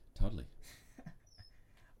 Totally.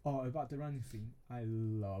 Oh, about the running scene, I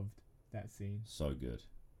loved that scene. So good.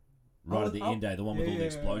 Right at the end, the one with all the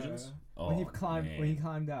explosions. Oh, when he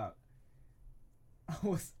climbed out, I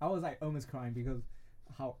was like almost crying because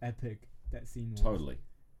how epic that scene was. Totally.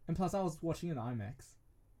 And plus, I was watching it in IMAX.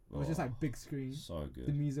 It was just like big screen. So good.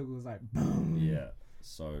 The music was like boom. Yeah,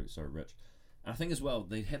 so rich. And I think as well,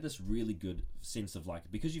 they had this really good sense of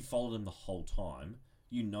like, because you followed him the whole time,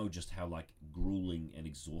 you know just how like grueling and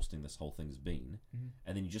exhausting this whole thing's been.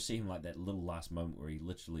 And then you just see him like that little last moment where he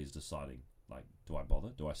literally is deciding, like, do I bother?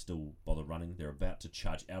 Do I still bother running? They're about to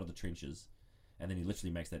charge out of the trenches. And then he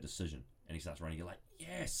literally makes that decision and he starts running. You're like,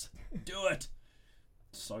 yes, do it.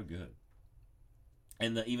 So good.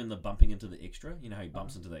 And even the bumping into the extra, you know how he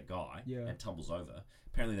bumps into that guy and tumbles over.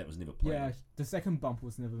 Apparently that was never planned. Yeah, the second bump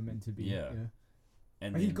was never meant to be. Yeah.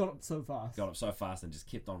 And he got up so fast. And just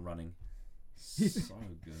kept on running. So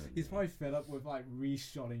good. He's probably fed up with like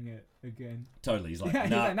re-shotting it again. Totally. He's like, I'm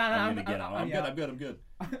gonna get out. I'm good.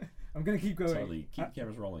 I'm gonna keep going. Totally. Keep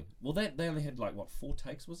cameras rolling. Well, they only had like, what, 4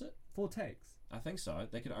 takes, was it? 4 takes. I think so.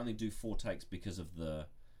 They could only do 4 takes because of the,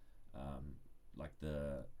 like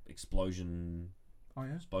the explosion. Oh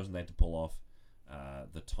yeah. Supposing they had to pull off,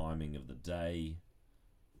 the timing of the day,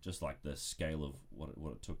 just like the scale of what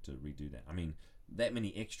it took to redo that. I mean, that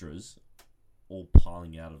many extras, all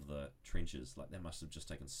piling out of the trenches, like that must have just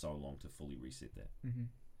taken so long to fully reset that. Mm-hmm.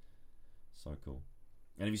 So cool.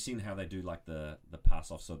 And have you seen how they do like the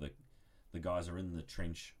pass off? So the guys are in the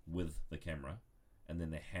trench with the camera, and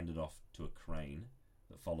then they hand it off to a crane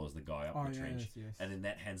that follows the guy up the trench, yes. and then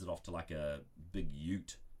that hands it off to like a big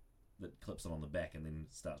ute that clips it on the back and then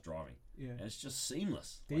starts driving. Yeah. And it's just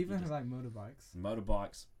seamless. They even have like motorbikes.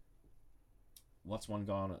 Motorbikes. What's one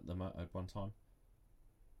guy on at one time?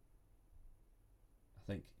 I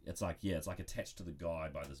think it's like attached to the guy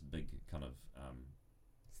by this big kind of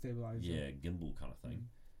Stabilizer. yeah, gimbal kind of thing.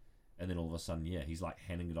 And then all of a sudden, yeah, he's like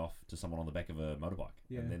handing it off to someone on the back of a motorbike.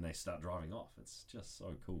 Yeah. And then they start driving off. It's just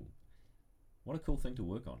so cool. What a cool thing to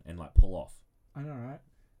work on and like pull off. I know,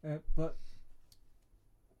 right? But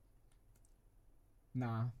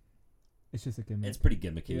nah, it's just a gimmick. It's pretty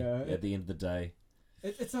gimmicky. Yeah, at the end of the day,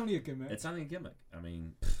 it's only a gimmick. it's only a gimmick. I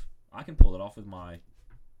mean, I can pull it off with my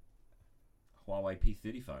Huawei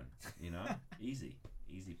P30 phone. You know, easy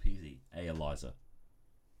peasy. Hey, Eliza,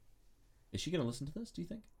 is she going to listen to this? Do you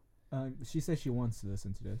think? She says she wants to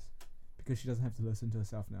listen to this because she doesn't have to listen to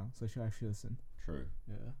herself now, so she'll actually listen. True.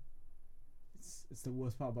 Yeah. It's the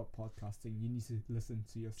worst part about podcasting. You need to listen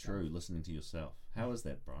to yourself. True. Listening to yourself. How is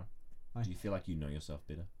that, Brian? Do you feel like you know yourself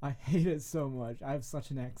better? I hate it so much. I have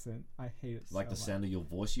such an accent. I hate it so much. Like the sound of your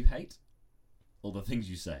voice you hate? Or the things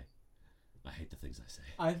you say? I hate the things I say.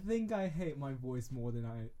 I think I hate my voice more than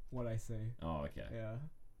what I say. Oh, okay. Yeah.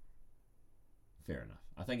 Fair enough.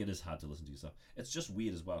 I think it is hard to listen to yourself. It's just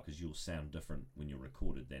weird as well because you'll sound different when you're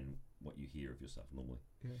recorded than what you hear of yourself normally.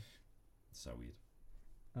 Yeah. It's so weird.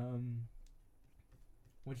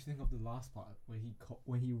 What do you think of the last part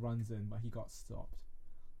when he runs in but he got stopped?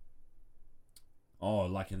 Oh,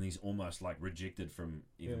 like, and he's almost like rejected from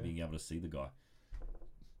even Yeah. being able to see the guy.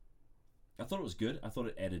 I thought it was good. I thought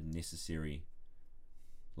it added necessary,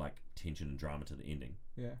 like, tension and drama to the ending.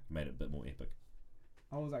 Yeah. Made it a bit more epic.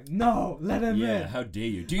 I was like, no, let him in. Yeah, how dare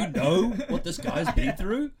you? Do you know what this guy's been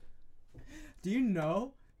through? Do you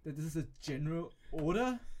know that this is a general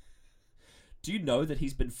order? Do you know that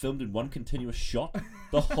he's been filmed in one continuous shot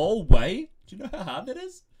the whole way? Do you know how hard that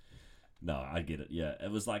is? No, I get it. Yeah,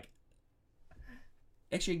 it was like...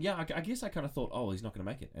 Actually, yeah, I guess I kind of thought, oh, he's not going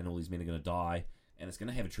to make it, and all these men are going to die, and it's going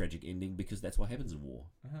to have a tragic ending because that's what happens in war.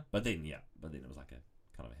 Uh-huh. But then it was like a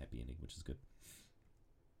kind of a happy ending, which is good.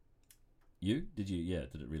 You? Did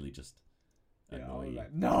it really just Yeah, I annoy was you?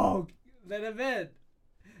 like, no, let him in.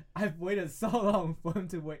 I've waited so long for him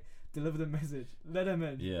to deliver the message. Let him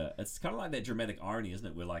in. Yeah, it's kind of like that dramatic irony, isn't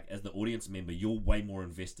it? Where, like, as the audience member, you're way more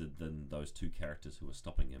invested than those two characters who are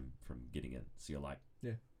stopping him from getting in. So you're like,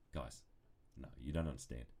 Yeah. guys, no, you don't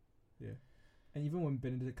understand. Yeah. And even when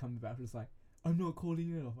Benedict Cumberbatch was like, I'm not calling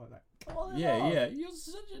you off, I was like, come on. Yeah, you're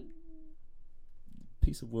such a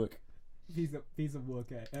piece of work. Piece of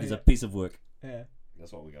work, eh? He's a piece of work. Yeah.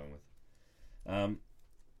 That's what we're going with.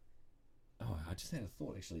 I just had a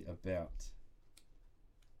thought actually about.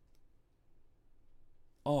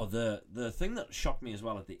 Oh, the thing that shocked me as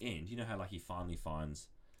well at the end. You know how like he finally finds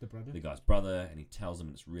The brother? the guy's brother and he tells him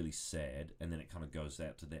it's really sad, and then it kind of goes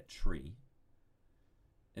out to that tree.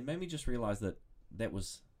 It made me just realize that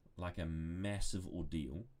was like a massive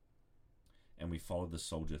ordeal, and we followed the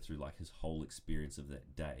soldier through like his whole experience of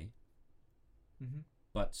that day. Mm-hmm.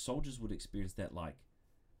 But soldiers would experience that like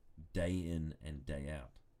day in and day out.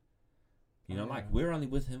 You know, like Yeah. we're only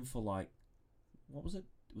with him for like, what was it?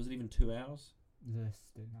 Was it even 2 hours? Less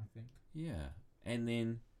than, I think. Yeah. And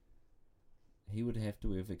then he would have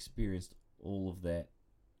to have experienced all of that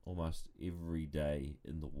almost every day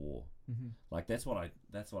in the war. Mm-hmm. Like that's what I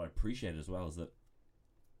appreciate as well, is that,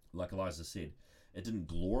 like Eliza said, it didn't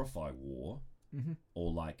glorify war Mm-hmm.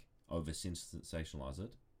 or like over sensationalize it,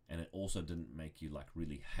 and it also didn't make you like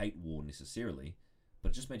really hate war necessarily,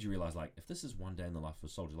 but it just made you realize like if this is one day in the life of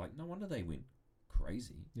a soldier, like no wonder they went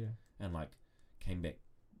crazy Yeah. and like came back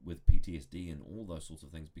with PTSD and all those sorts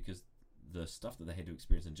of things, because the stuff that they had to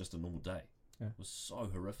experience in just a normal day was so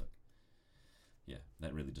horrific. Yeah,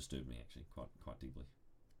 that really disturbed me actually quite deeply.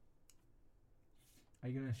 Are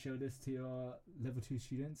you going to show this to your level 2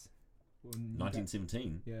 students?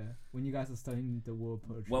 1917. When you guys are studying the war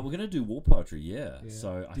poetry. Well, we're going to do war poetry, yeah.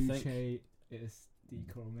 So I Dulce think... is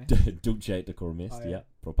decorum est. Dulce et decorum est, Oh, yeah. yeah.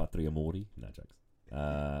 Pro patria mori. No jokes.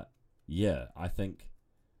 Yeah, I think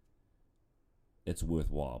it's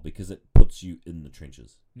worthwhile because it puts you in the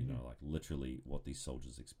trenches. You Mhm. know, like literally what these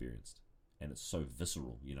soldiers experienced. and it's so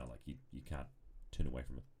visceral. You know, like you can't turn away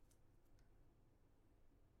from it.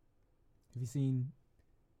 Have you seen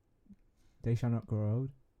They Shall Not Grow Old?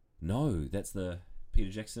 No, that's the Peter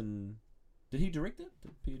Jackson. Did he direct it?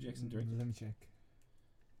 Did Peter Jackson direct it? Let me check.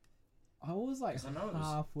 I was like 'Cause I know it was-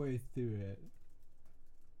 halfway through it.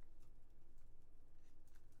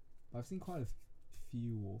 I've seen quite a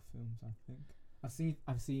few war films, I think.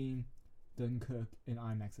 I've seen Dunkirk in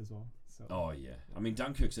IMAX as well. So Oh yeah, I mean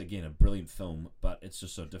Dunkirk's again a brilliant film, but it's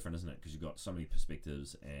just so different, isn't it? Because you've got so many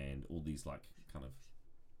perspectives and all these like kind of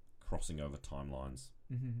crossing over timelines.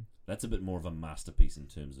 Mm-hmm. That's a bit more of a masterpiece in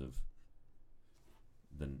terms of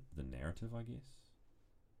the narrative, I guess,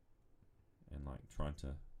 and like trying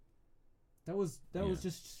to. That was Yeah.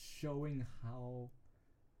 just showing how.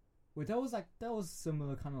 Wait, that was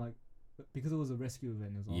similar kind of like because it was a rescue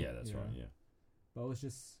event as well. Yeah, that's right. Yeah, But it was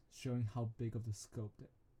just showing how big of the scope that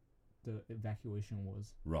the evacuation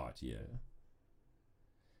was. right.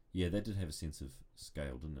 Yeah, that did have a sense of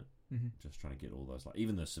scale, didn't it? Mm-hmm. Just trying to get all those, like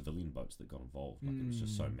even the civilian boats that got involved, like it was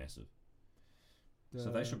just so massive.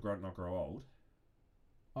 So they should not grow old.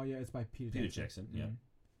 Oh yeah, it's by Peter Peter Jackson. Jackson, yeah.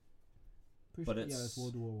 Pretty But sure, it's- it's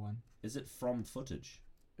World War One. Is it from footage?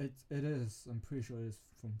 It is. I'm pretty sure it is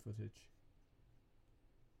from footage.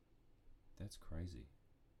 That's crazy.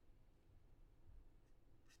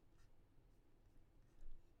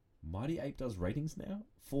 Mighty Ape does ratings now?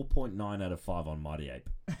 4.9 out of 5 on Mighty Ape.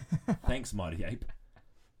 Thanks, Mighty Ape.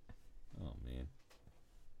 Oh, man.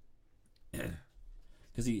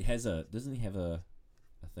 Because he has doesn't he have a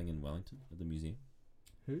thing in Wellington at the museum?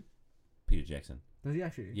 Who? Peter Jackson. Does he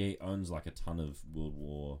actually? Yeah, he owns like a ton of World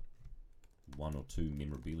War 1 or 2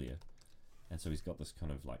 memorabilia. And so he's got this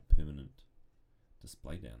kind of like permanent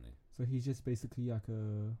display down there. So he's just basically like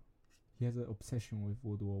he has an obsession with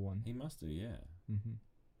World War One. He must do, yeah. Mm-hmm.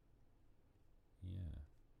 Yeah.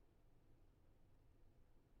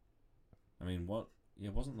 I mean, what? Yeah,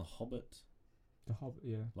 wasn't The Hobbit The Hobbit,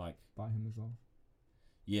 yeah, like? by him as well.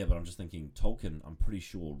 Yeah, but I'm just thinking Tolkien. I'm pretty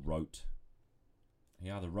sure wrote. He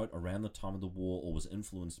either wrote around the time of the war or was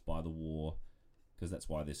influenced by the war, because that's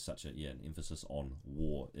why there's such an emphasis on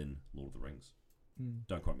war in Lord of the Rings. Mm.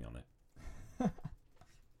 Don't quote me on that.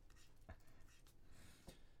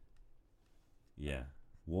 Yeah,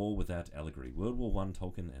 war without allegory. World War One,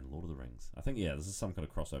 Tolkien, and Lord of the Rings. I think this is some kind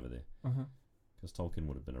of crossover there, Uh-huh. because Tolkien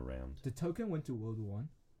would have been around. The Tolkien went to World War One.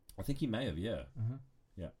 I think he may have, yeah. Uh-huh.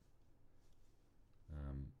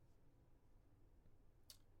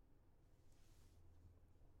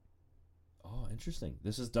 Oh, interesting.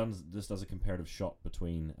 This does a comparative shot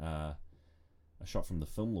between a shot from the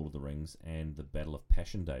film Lord of the Rings and the Battle of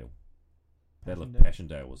Passchendaele. Battle of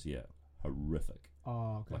Passchendaele was horrific,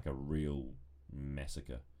 Oh, okay. like a real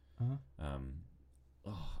massacre. Uh-huh.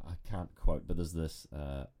 I can't quote, but there's this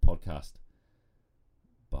podcast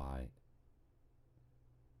by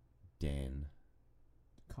Dan.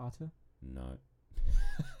 Carter. No,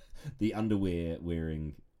 the underwear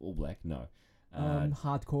wearing all black. No,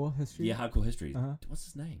 Hardcore History. yeah, Hardcore History. Uh-huh. What's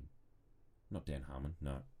his name? Not Dan Harmon.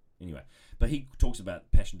 No. Anyway, but he talks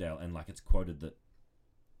about Passchendaele, and like it's quoted that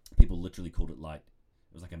people literally called it like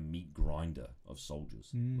it was like a meat grinder of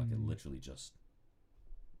soldiers. Like it Mm. literally just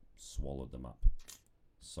swallowed them up.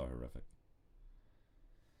 So horrific.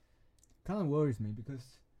 Kind of worries me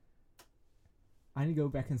because I need to go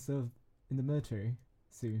back and serve in the military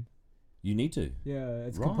soon. You need to. Yeah,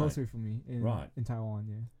 it's Right. compulsory for me in Right. in Taiwan.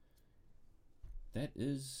 Yeah. That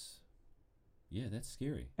is, that's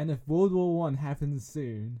scary. And if World War One happens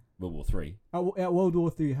soon, World War 3, World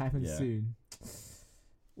War Three happens Yeah. soon.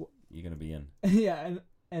 you're gonna be in. Yeah,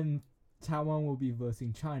 and Taiwan will be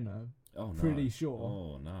versing China, Oh no. pretty sure.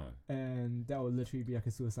 Oh no. And that would literally be like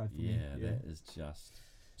a suicide for me. Yeah, that is just.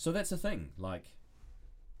 So that's the thing, like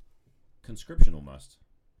conscription almost.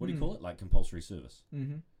 What do you call it? Like compulsory service.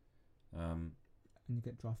 Mm-hmm. Um, And you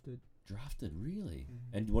get drafted. drafted, really? Mhm.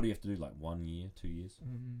 And what do you have to do? Like 1 year, 2 years?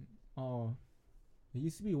 Oh, it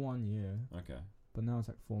used to be 1 year, Okay. but now it's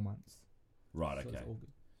like 4 months. Right. So Okay. it's all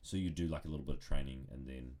good. So you do like a little bit of training and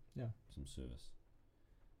then Yeah. some service.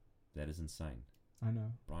 That is insane, I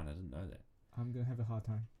know. Brian. I didn't know that. I'm gonna have a hard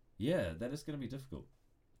time. Yeah, that is going to be difficult.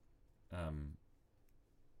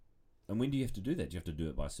 And when do you have to do that? Do you have to do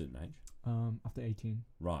it by a certain age? After 18,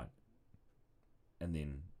 Right. And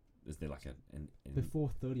then is there like before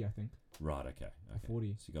 30, I think, right? Okay. or Okay.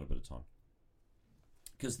 40. So you got a bit of time.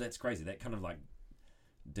 Because that's crazy. That kind of like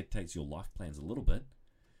dictates your life plans a little bit.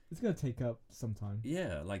 It's gonna take up some time.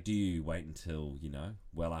 Yeah. Like, do you wait until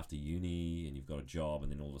well after uni and you've got a job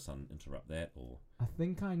and then all of a sudden interrupt that, or I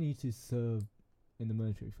think I need to serve in the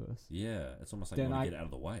military first. yeah, it's almost like Then you want I- to get it out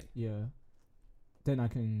of the way. Yeah. Then I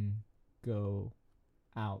can go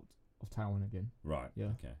out of Taiwan again. Right. Yeah.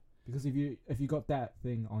 Okay. Because if you got that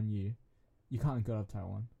thing on you, you can't go out of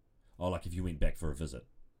Taiwan. Oh, like if you went back for a visit,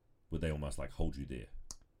 would they almost like hold you there?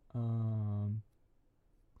 Kind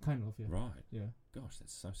of, yeah. Right. Yeah. Gosh,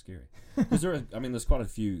 that's so scary. Because there's quite a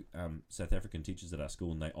few South African teachers at our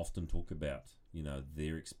school, and they often talk about,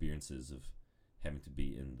 their experiences of having to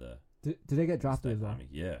be in the Did they get drafted state as well? army.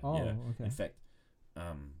 Yeah. Oh, yeah. okay. In fact, I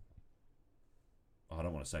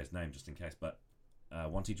don't want to say his name just in case, but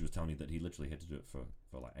one teacher was telling me that he literally had to do it for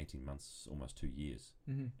like 18 months, almost 2 years,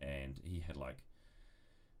 and he had like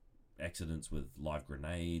accidents with live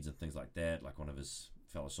grenades and things like that. Like one of his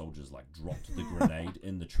fellow soldiers like dropped the grenade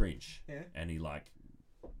in the trench, and he like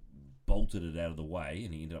bolted it out of the way,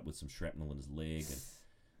 and he ended up with some shrapnel in his leg, and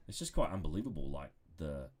it's just quite unbelievable, like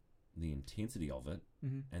the intensity of it.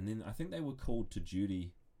 And then I think they were called to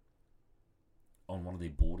duty on one of their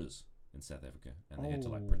borders in South Africa, and they had to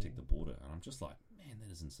like protect the border, and I'm just like, man,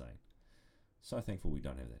 that is insane. So thankful we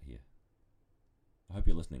don't have that here. I hope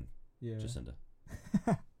you're listening, Jacinda.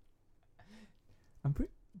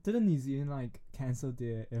 Didn't New Zealand like cancel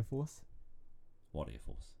their Air Force? What Air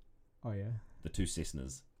Force? Oh yeah. The 2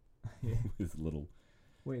 Cessnas Yeah. with little.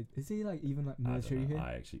 Wait, is he like even like I don't military know.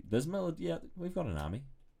 here? There's yeah, we've got an army.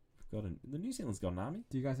 The New Zealand's got an army.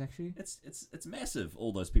 Do you guys actually? It's massive.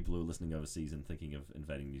 All those people who are listening overseas and thinking of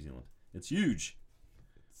invading New Zealand. It's huge.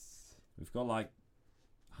 We've got like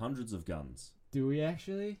hundreds of guns. Do we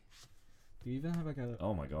actually? Do you even have like a?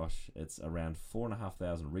 Oh my gosh, it's around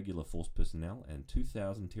 4,500 regular force personnel and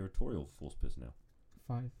 2,000 territorial force personnel.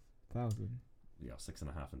 5,000. Yeah,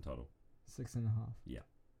 6,500 in total. 6.5. Yeah.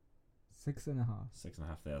 6.5.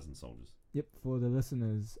 6,500 soldiers. Yep. For the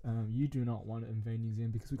listeners, you do not want to invade New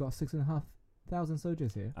Zealand because we got 6,500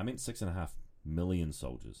 soldiers here. I meant 6.5 million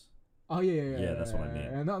soldiers. Oh yeah. Yeah, that's what I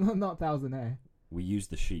meant. Not thousand, eh? We use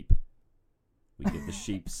the sheep. We give the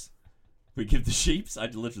sheeps. We give the sheeps. I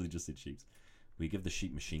literally just said sheeps. We give the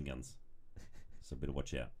sheep machine guns. So better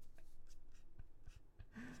watch out.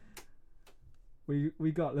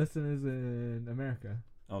 We got listeners in America.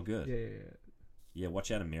 Oh, good. Yeah. Yeah,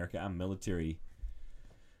 watch out, America. Our military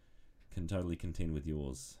can totally contend with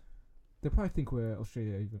yours. They probably think we're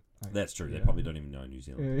Australia. Even. Like, That's true. Yeah. They probably don't even know New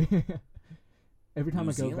Zealand. Every time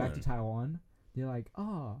New I go back to Zealand. Taiwan, they're like,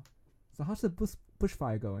 "Oh, so how's the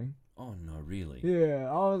bushfire going?" Oh no, really? Yeah,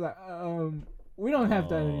 I was like, we don't have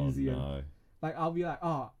that in New Zealand. No. Like, I'll be like,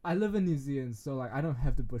 "Oh, I live in New Zealand, so like, I don't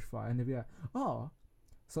have the bushfire," and they'll be like, "Oh,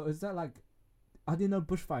 so is that like, I didn't know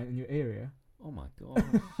bushfire in your area?" Oh my gosh.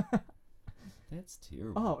 That's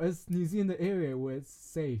terrible. Oh, is New Zealand the area where it's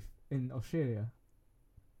safe in Australia?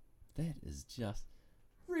 That is just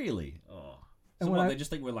really. Oh. And So when what? I- They just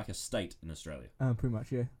think we're like a state in Australia. Pretty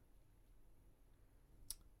much, yeah.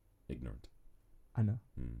 Ignorant. I know.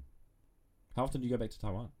 How often do you go back to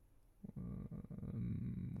Taiwan?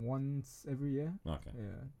 Once every year. Okay.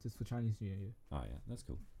 Yeah, just for Chinese New Year. Yeah. Oh yeah, that's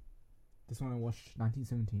cool. This one I watched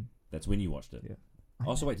 1917. That's when you watched it. Yeah.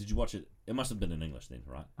 Oh, so wait, did you watch it? It must have been in English then,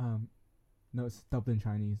 right? No, it's dubbed in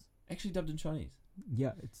Chinese. Actually dubbed in Chinese.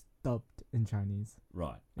 Yeah, it's dubbed in Chinese.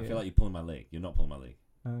 Right. I Yeah. feel like you're pulling my leg. You're not pulling my leg.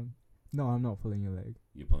 No, I'm not pulling your leg.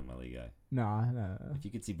 You're pulling my leg, eh? No. If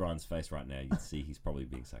you could see Brian's face right now, you'd see he's probably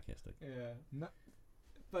being sarcastic. Yeah. No.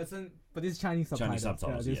 But it's Chinese subtitles.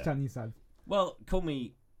 subtitles, Yeah, yeah. there's Chinese subtitles. Well, call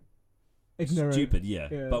me Ignorant. stupid, yeah.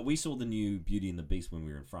 Yeah. But we saw the new Beauty and the Beast when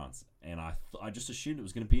we were in France, and I just assumed it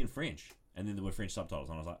was going to be in French, and then there were French subtitles,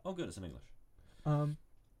 and I was like, oh, good, it's in English.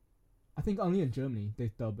 I think only in Germany they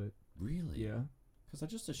dub it. Really? Yeah. Because I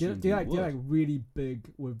just They're, assumed they're you like would. they're like really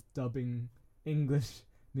big with dubbing English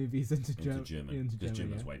movies into German. German. Because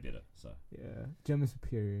German's yeah. way better, so. Yeah, German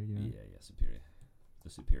superior. You know. Yeah, superior. The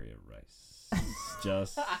superior race.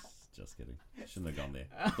 Just kidding. Shouldn't have gone there.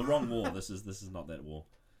 The wrong war. This is not that war.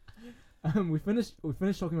 We finished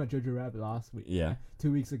talking about Jojo Rabbit last week. Yeah.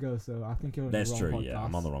 2 weeks ago. So I think you're on That's the true, wrong yeah. podcast.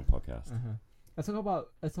 I'm on the wrong podcast. Let's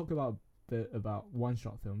talk about a bit about one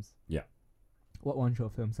shot films. Yeah. What one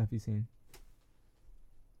shot films have you seen?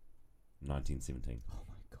 1917. Oh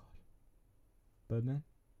my god. Birdman?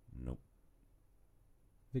 Nope.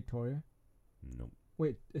 Victoria? Nope.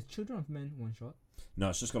 Wait, is Children of Men one shot? No,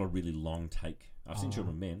 it's just got a really long take. I've seen Ah.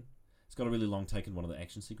 Children of Men. It's got a really long take in one of the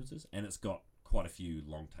action sequences, and it's got quite a few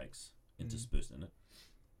long takes interspersed in it.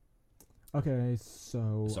 Okay,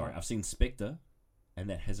 so Sorry, I've seen Spectre, and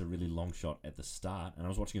that has a really long shot at the start, and I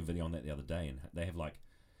was watching a video on that the other day, and they have like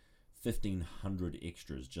 1,500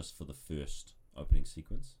 extras just for the first opening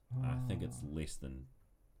sequence. I think it's less than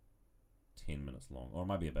 10 minutes long, or it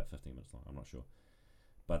might be about 15 minutes long, I'm not sure.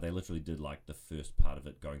 But they literally did like the first part of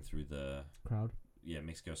it going through the crowd.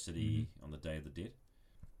 Mexico City on the Day of the Dead.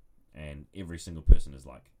 and every single person is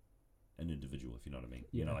like an individual, if you know what I mean.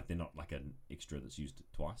 You know, Yeah. like they're not like an extra that's used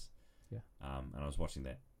twice. Yeah. And I was watching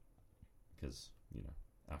that because, you know,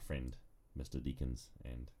 our friend Mr. Deakins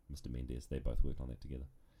and Mr. Mendes, they both worked on that together.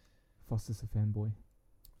 Foster's a fanboy.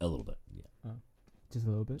 A little bit, yeah. Just a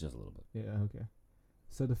little bit? Just a little bit. Yeah, okay.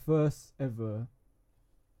 So the first ever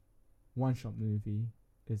one-shot movie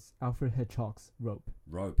is Alfred Hitchcock's Rope.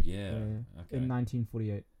 Rope, yeah. Okay. In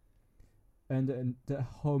 1948. And the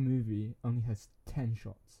whole movie only has 10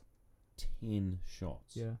 shots. 10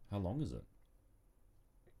 shots. Yeah. How long is it?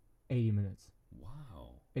 80 minutes.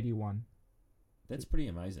 Wow. 81. That's pretty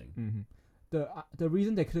amazing. Mm-hmm. The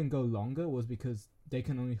reason they couldn't go longer was because they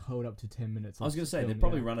can only hold up to 10 minutes. I was going to say, film, they'd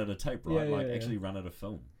probably yeah. run out of tape, right? Yeah, like, yeah, actually yeah. run out of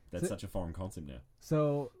film. That's So- such a foreign concept now.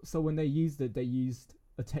 So when they used it, they used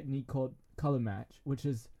a technique called color match, which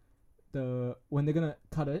is when they're gonna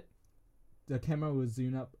cut it, the camera will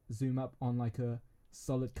zoom up on like a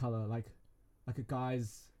solid color, like a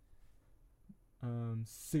guy's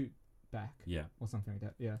suit back Yeah. or something like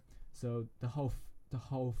that. Yeah. So the whole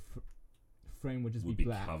frame would just Would be be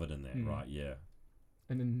black, covered in that, Mm. right? Yeah.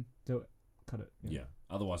 and then they'll cut it. Yeah.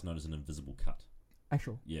 Otherwise known as an invisible cut.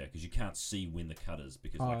 Actual. Yeah, because you can't see when the cut is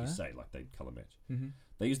because, Oh, like you yeah? say, like they color match. Mm-hmm.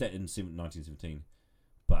 They used that in 1917,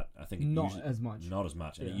 but I think it Not usually, as much. Not as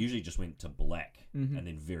much, and it Yeah. usually just went to black, Mhm. and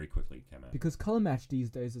then very quickly came out. Because color match these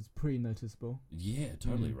days is pretty noticeable. Yeah,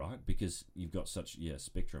 totally Mhm. right. Because you've got such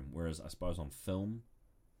spectrum. Whereas I suppose on film,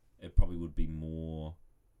 it probably would be more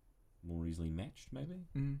easily matched, maybe.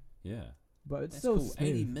 Mm. Yeah, But it's that's still cool. smooth.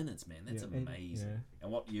 80 minutes, man. That's Yeah, amazing. yeah.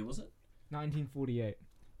 And what year was it? 1948.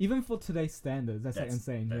 Even for today's standards, that's like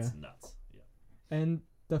insane. That's Yeah. nuts. Yeah, And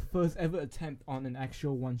the first ever attempt on an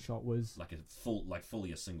actual one shot was like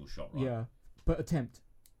fully a single shot, right? yeah, but attempt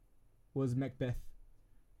was Macbeth.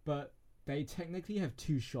 But they technically have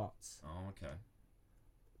 2 shots. Oh, okay.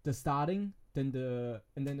 The starting, and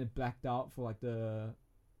then it blacked out for like to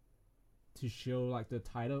show like the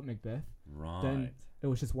title Macbeth. Right. Then it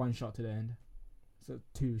was just 1 shot to the end. So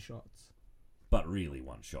 2 shots. But really,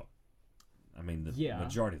 one shot. I mean, the Yeah.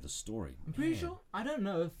 majority of the story. I'm pretty Man, sure. I don't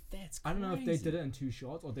know if That's I don't know if they crazy. did it in 2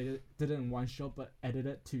 shots or they did it in 1 shot but edited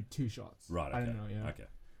it to 2 shots. Right. Okay. I don't know. Yeah. Okay.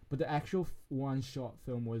 But the actual 1 shot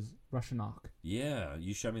film was Russian Ark. Yeah,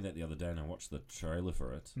 you showed me that the other day, and I watched the trailer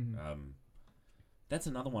for it. Mhm. That's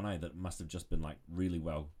another one, that must have just been like really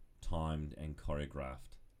well timed and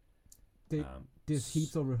choreographed. They- There's s-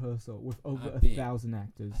 heaps of rehearsal with over I a bet. 1,000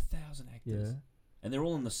 actors. 1,000 actors, Yeah. and they're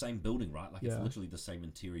all in the same building, right? Like it's Yeah. literally the same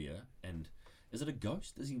interior. And is it a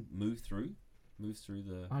ghost? Does he move through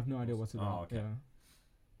the? I have no idea what's about. Oh, okay. Yeah.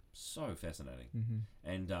 So fascinating, Mm-hmm.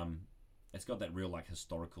 and it's got that real like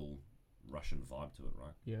historical Russian vibe to it,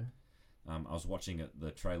 right? Yeah. I was watching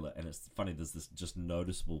the trailer, and it's funny. There's this just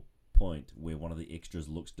noticeable point where one of the extras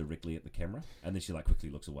looks directly at the camera, and then she like quickly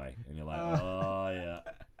looks away, and you're like, "Oh yeah,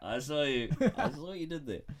 I saw you. I saw what you did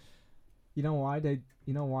there." You know why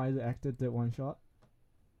the actor did 1 shot?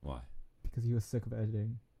 Why? Because he was sick of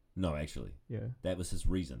editing. No, actually, Yeah. that was his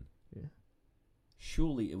reason. Yeah.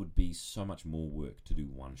 Surely it would be so much more work to do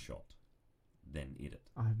 1 shot than edit.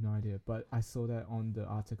 I have no idea, but I saw that on the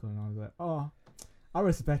article and I was like, oh, I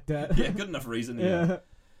respect that. Yeah, good enough reason. Yeah. Yeah.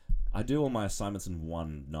 I do all my assignments in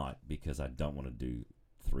 1 night because I don't want to do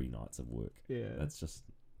 3 nights of work. Yeah. That's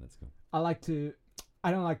cool.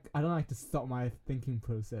 I don't like to stop my thinking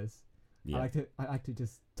process. Yeah. I like to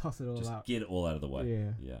just toss it all just out. get it all out of the way.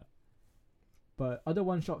 Yeah. Yeah. But other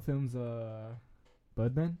 1 shot films are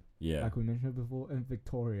Birdman, Yeah. like we mentioned before, and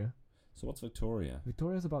Victoria. So what's Victoria?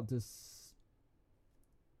 Victoria's about this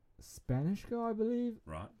Spanish girl, I believe,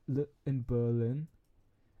 Right. in Berlin,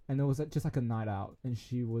 and it was just like a night out, and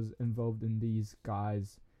she was involved in these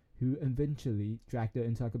guys who eventually dragged her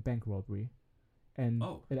into like a bank robbery, and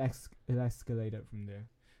Oh. it escalated from there.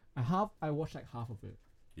 I watched like half of it.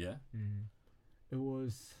 Yeah. It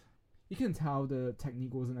was, you can tell the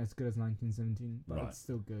technique wasn't as good as 1917, but Right. it's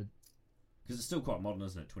still good. Because it's still quite modern,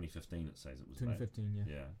 isn't it? 2015, it says it was made. 2015, yeah.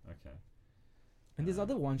 Yeah. Okay. And there's Uh,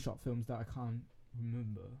 other 1 shot films that I can't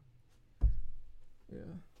remember.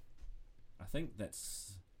 Yeah. I think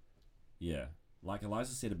that's like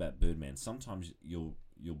Eliza said about Birdman. Sometimes you're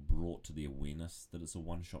brought to the awareness that it's a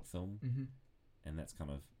 1 shot film, Mm-hmm. and that's kind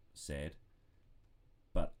of sad.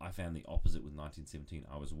 But I found the opposite with 1917.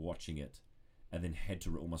 I was watching it, and then had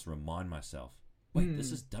to almost remind myself, wait,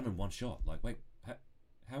 this is done in 1 shot. Like, wait,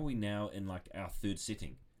 how are we now in like our 3rd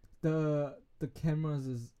setting? The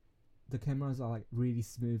cameras are like really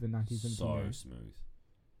smooth in 1979. So smooth.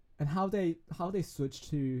 And how they switched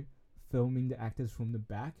to filming the actors from the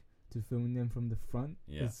back to filming them from the front.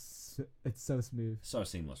 Yeah. It's so smooth. So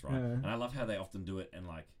seamless, right? Yeah. And I love how they often do it in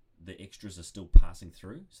like the extras are still passing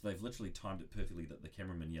through. So they've literally timed it perfectly that the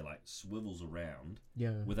cameraman, like swivels around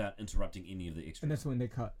without interrupting any of the extras. And that's when they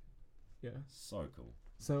cut. Yeah. So cool.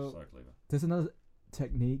 So clever. there's another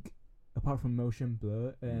technique apart from motion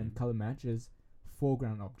blur and color match is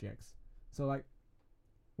foreground objects. So like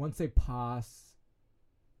once they pass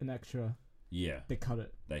an extra, they cut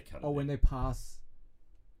it. Or when they pass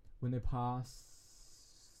even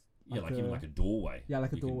like a doorway. Yeah,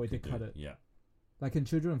 like a doorway, they cut it. Yeah. Like in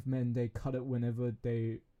Children of Men, they cut it whenever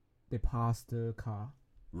they pass the car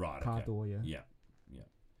door.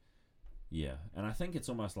 Yeah, and I think it's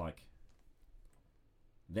almost like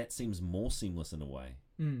that seems more seamless in a way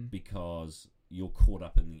because you're caught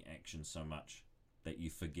up in the action so much that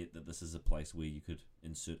you forget that this is a place where you could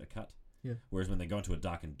insert a cut. Yeah. Whereas when they go into a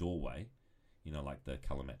darkened doorway, like the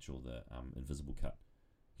color match or the invisible cut,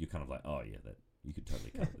 you're kind of like, oh yeah, that you could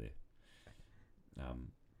totally cut it there.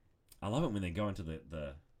 I love it when they go into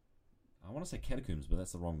the I want to say catacombs, but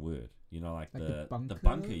that's the wrong word. Like the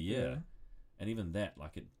bunker, yeah. And even that,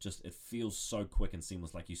 like it feels so quick and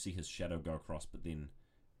seamless. Like you see his shadow go across, but then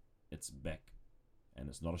it's back, and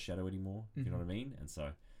it's not a shadow anymore. You know what I mean? And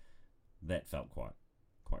so that felt quite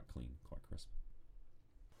clean, quite crisp.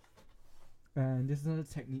 And there's another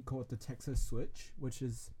technique called the Texas switch, which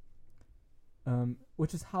is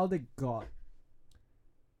how they got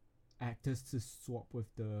actors to swap with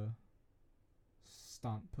the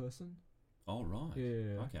stunt person. Oh right.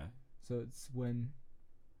 Yeah. Okay. So it's when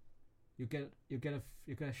you get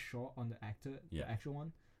a shot on the actor, the actual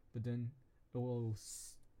one, but then it will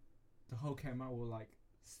the whole camera will like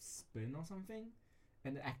spin or something,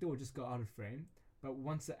 and the actor will just go out of frame. But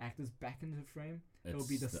once the actor's back into the frame, it'll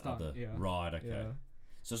be the stunt. Yeah. Right. Okay. Yeah.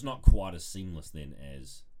 So it's not quite as seamless then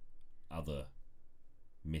as other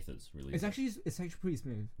methods, really. It's actually pretty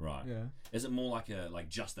smooth. Right. Yeah. Is it more like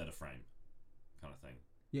just out of frame kind of thing?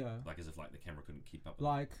 Yeah. Like as if like the camera couldn't keep up with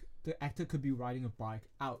like the actor could be riding a bike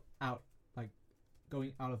out like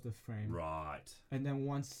going out of the frame. Right. And then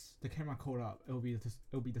once the camera caught up, it'll be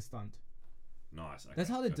the stunt. Nice. Okay, that's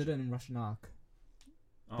how they did it in Russian Ark.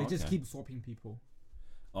 They just keep swapping people.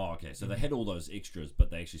 Oh, okay. So they had all those extras, but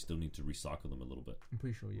they actually still need to recycle them a little bit. I'm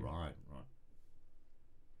pretty sure, yeah. Right.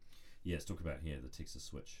 Yeah, let's talk about here the Texas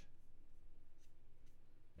Switch.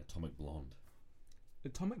 Atomic Blonde.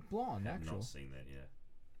 Actually. I've not seen that yet.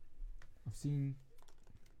 I've seen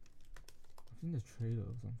the trailer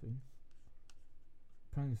or something.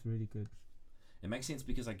 Apparently it's really good. It makes sense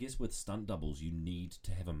because I guess with stunt doubles you need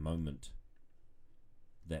to have a moment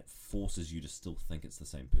that forces you to still think it's the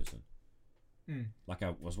same person. Like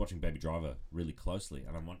I was watching Baby Driver really closely,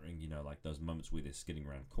 and I'm wondering, like those moments where they're skidding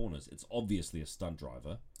around corners, it's obviously a stunt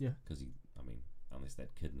driver. Yeah. Because unless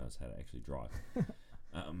that kid knows how to actually drive.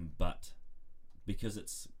 But because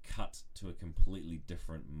it's cut to a completely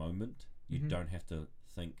different moment, you don't have to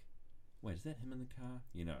think, wait, is that him in the car?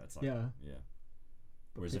 It's like, yeah.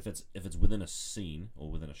 Whereas if it's within a scene or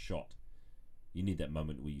within a shot, you need that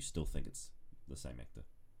moment where you still think it's the same actor.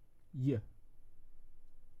 Yeah.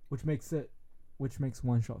 Which makes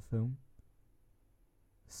one-shot film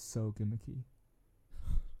so gimmicky.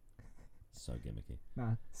 So gimmicky.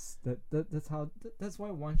 Nah, that's why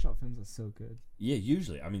one-shot films are so good. Yeah,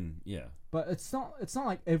 usually. Yeah. But it's not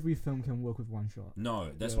like every film can work with one shot.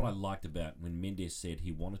 No, that's what I liked about when Mendes said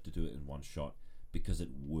he wanted to do it in one shot because it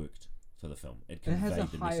worked for the film. It conveyed has a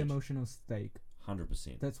the high message. Emotional stake.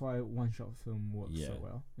 100%. That's why one-shot film works so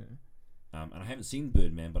well. Yeah. And I haven't seen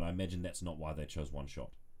Birdman, but I imagine that's not why they chose one shot.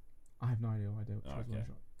 I have no idea why they chose one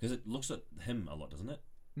shot. Because it looks at him a lot, doesn't it?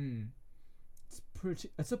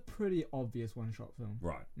 It's a pretty obvious one-shot film.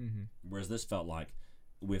 Right. Whereas this felt like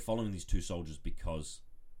we're following these two soldiers because,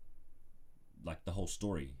 like, the whole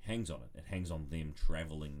story hangs on it. It hangs on them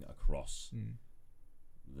traveling across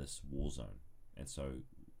this war zone. And so,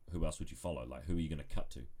 who else would you follow? Like, who are you going to cut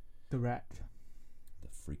to? The rat. The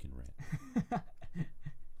freaking rat.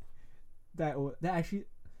 that actually.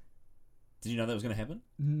 Did you know that was going to happen?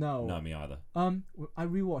 No. No, me either. I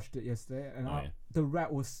rewatched it yesterday, and the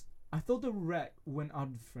rat was. I thought the rat went out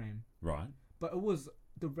of the frame. Right. But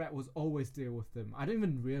the rat was always there with them. I didn't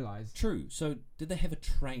even realize. True. So did they have a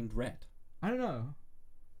trained rat? I don't know.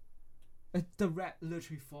 The rat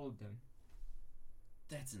literally followed them.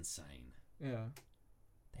 That's insane. Yeah.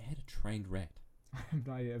 They had a trained rat. I have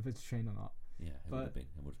no idea if it's trained or not. Yeah, it would have been.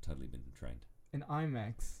 It would have totally been trained. In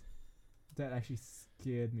IMAX, that actually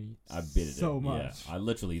scared me I bet it so did. much. Yeah. I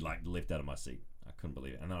literally leapt out of my seat. I couldn't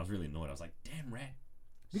believe it. And then I was really annoyed. I was like, damn rat.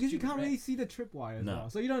 Because you can't really see the tripwire as well.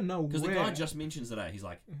 So you don't know where. Because the guy just mentions that. He's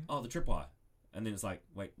like, oh, the tripwire. And then it's like,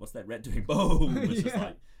 wait, what's that rat doing? Boom! It's just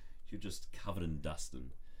like, you're just covered in dust.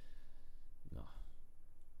 And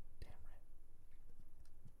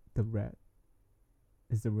the rat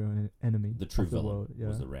is the real enemy. The true of the villain world. Yeah.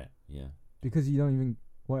 was the rat. Yeah. Because you don't even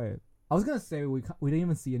wait. I was gonna say we didn't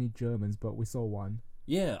even see any Germans, but we saw one.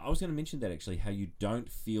 Yeah, I was going to mention that actually, how you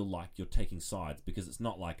don't feel like you're taking sides, because it's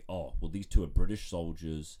not like, oh, well, these two are British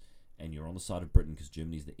soldiers and you're on the side of Britain because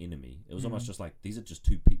Germany's the enemy. It was almost just like, these are just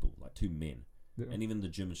two people, like two men. Yeah. And even the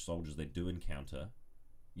German soldiers they do encounter,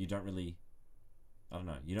 you don't really, I don't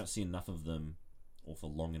know, you don't see enough of them or for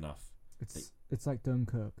long enough. It's like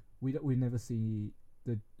Dunkirk. We never see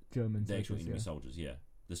the German The actual soldiers, enemy yeah. soldiers, yeah.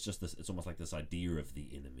 There's just this, it's almost like this idea of the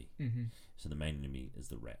enemy. Mm-hmm. So the main enemy is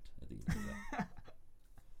the rat at the end of that.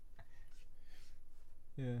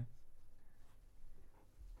 Yeah.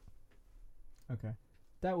 Okay.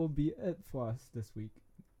 That will be it for us this week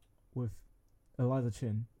with Eliza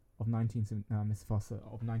Chin of Miss Foster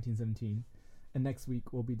of 1917. And next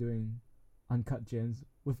week we'll be doing Uncut Gems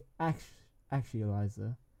with actually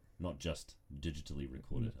Eliza. Not just digitally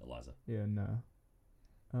recorded, Eliza. Yeah, no.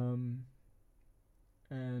 And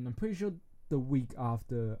I'm pretty sure the week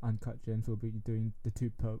after Uncut Gems we'll be doing The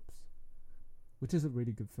Two Popes, which is a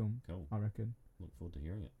really good film, Cool. I reckon. Look forward to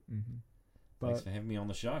hearing it. Mm-hmm. Thanks for having me on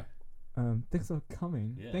the show. Thanks for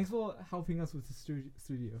coming. Yeah. Thanks for helping us with the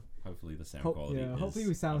studio. Hopefully the sound quality is hopefully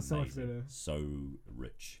we sound so much amazing. better. So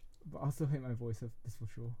rich. But I still hate my voice, this for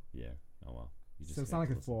sure. Yeah. Oh well. You just So have sound like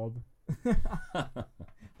to a fob.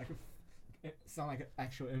 Sound like an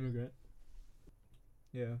actual immigrant.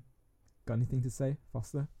 Yeah. Got anything to say,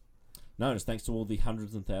 Foster? No, just thanks to all the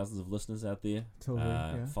hundreds and thousands of listeners out there. Totally.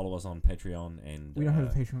 Yeah. Follow us on Patreon and We don't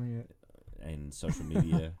have a Patreon yet. and social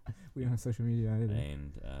media. We don't have social media either.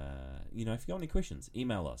 And if you got any questions,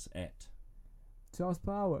 email us at 2 hours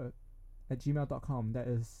per hour at gmail.com. That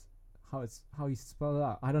is how you spell it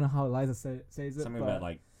out. I don't know how Eliza says it. something but about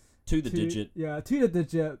like to the digit, Yeah, to the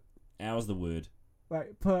digit. hours the word.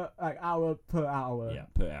 Like hour per hour. Yeah,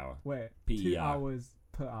 per hour. Wait. PER. 2 hours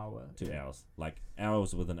per hour. 2 hours. Like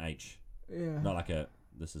hours with an H. Yeah. Not like a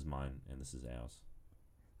this is mine and this is ours.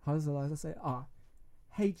 How does Eliza say? HOURSPER.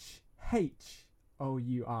 HOUR.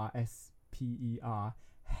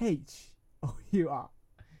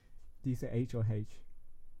 Do you say H or H?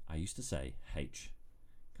 I used to say H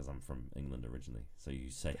because I'm from England originally. So you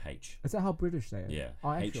say H. Is that how British say it? Yeah.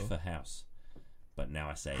 Oh, H actual. for house. But now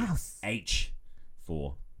I say House. H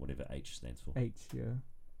for whatever H stands for. H, yeah.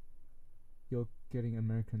 You're getting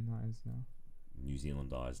Americanized now. New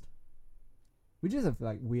Zealandized. We just have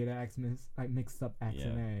like weird accents, like mixed up X Yeah,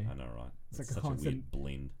 and A. I know, right? It's It's like a such a constant- weird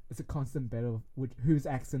blend. It's a constant battle of whose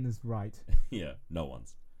accent is right. Yeah, no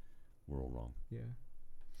one's. We're all wrong. Yeah.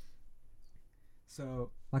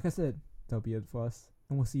 So, like I said, that'll be it for us.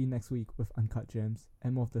 And we'll see you next week with Uncut Gems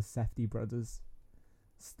and more of the Safdie brothers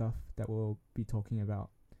stuff that we'll be talking about.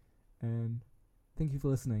 And thank you for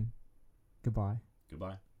listening. Goodbye.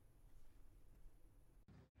 Goodbye.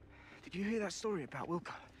 Did you hear that story about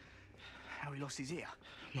Wilco? How he lost his ear?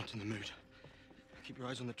 Not in the mood. Keep your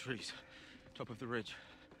eyes on the trees. Top of the ridge.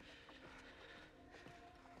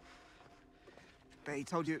 Bet he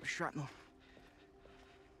told you it was shrapnel.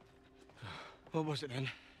 What was it then?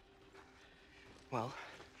 Well,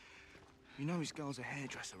 you know his girl's a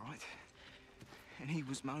hairdresser, right? And he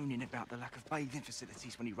was moaning about the lack of bathing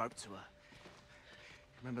facilities when he wrote to her.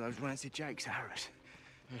 Remember those rancid jakes at Harris?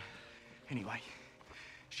 Anyway,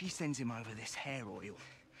 she sends him over this hair oil.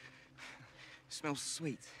 Smells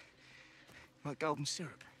sweet, like golden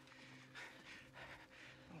syrup.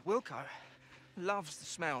 Wilco loves the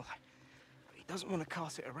smell, but he doesn't want to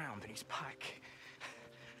cast it around in his pack.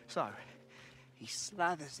 So, he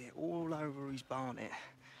slathers it all over his barnet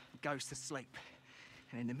and goes to sleep.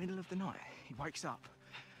 And in the middle of the night, he wakes up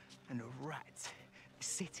and a rat is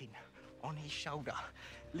sitting on his shoulder,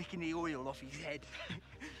 licking the oil off his head.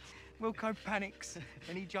 Wilco panics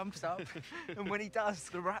and he jumps up, and when he does,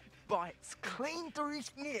 the rat bites clean through his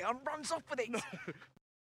ear and runs off with it.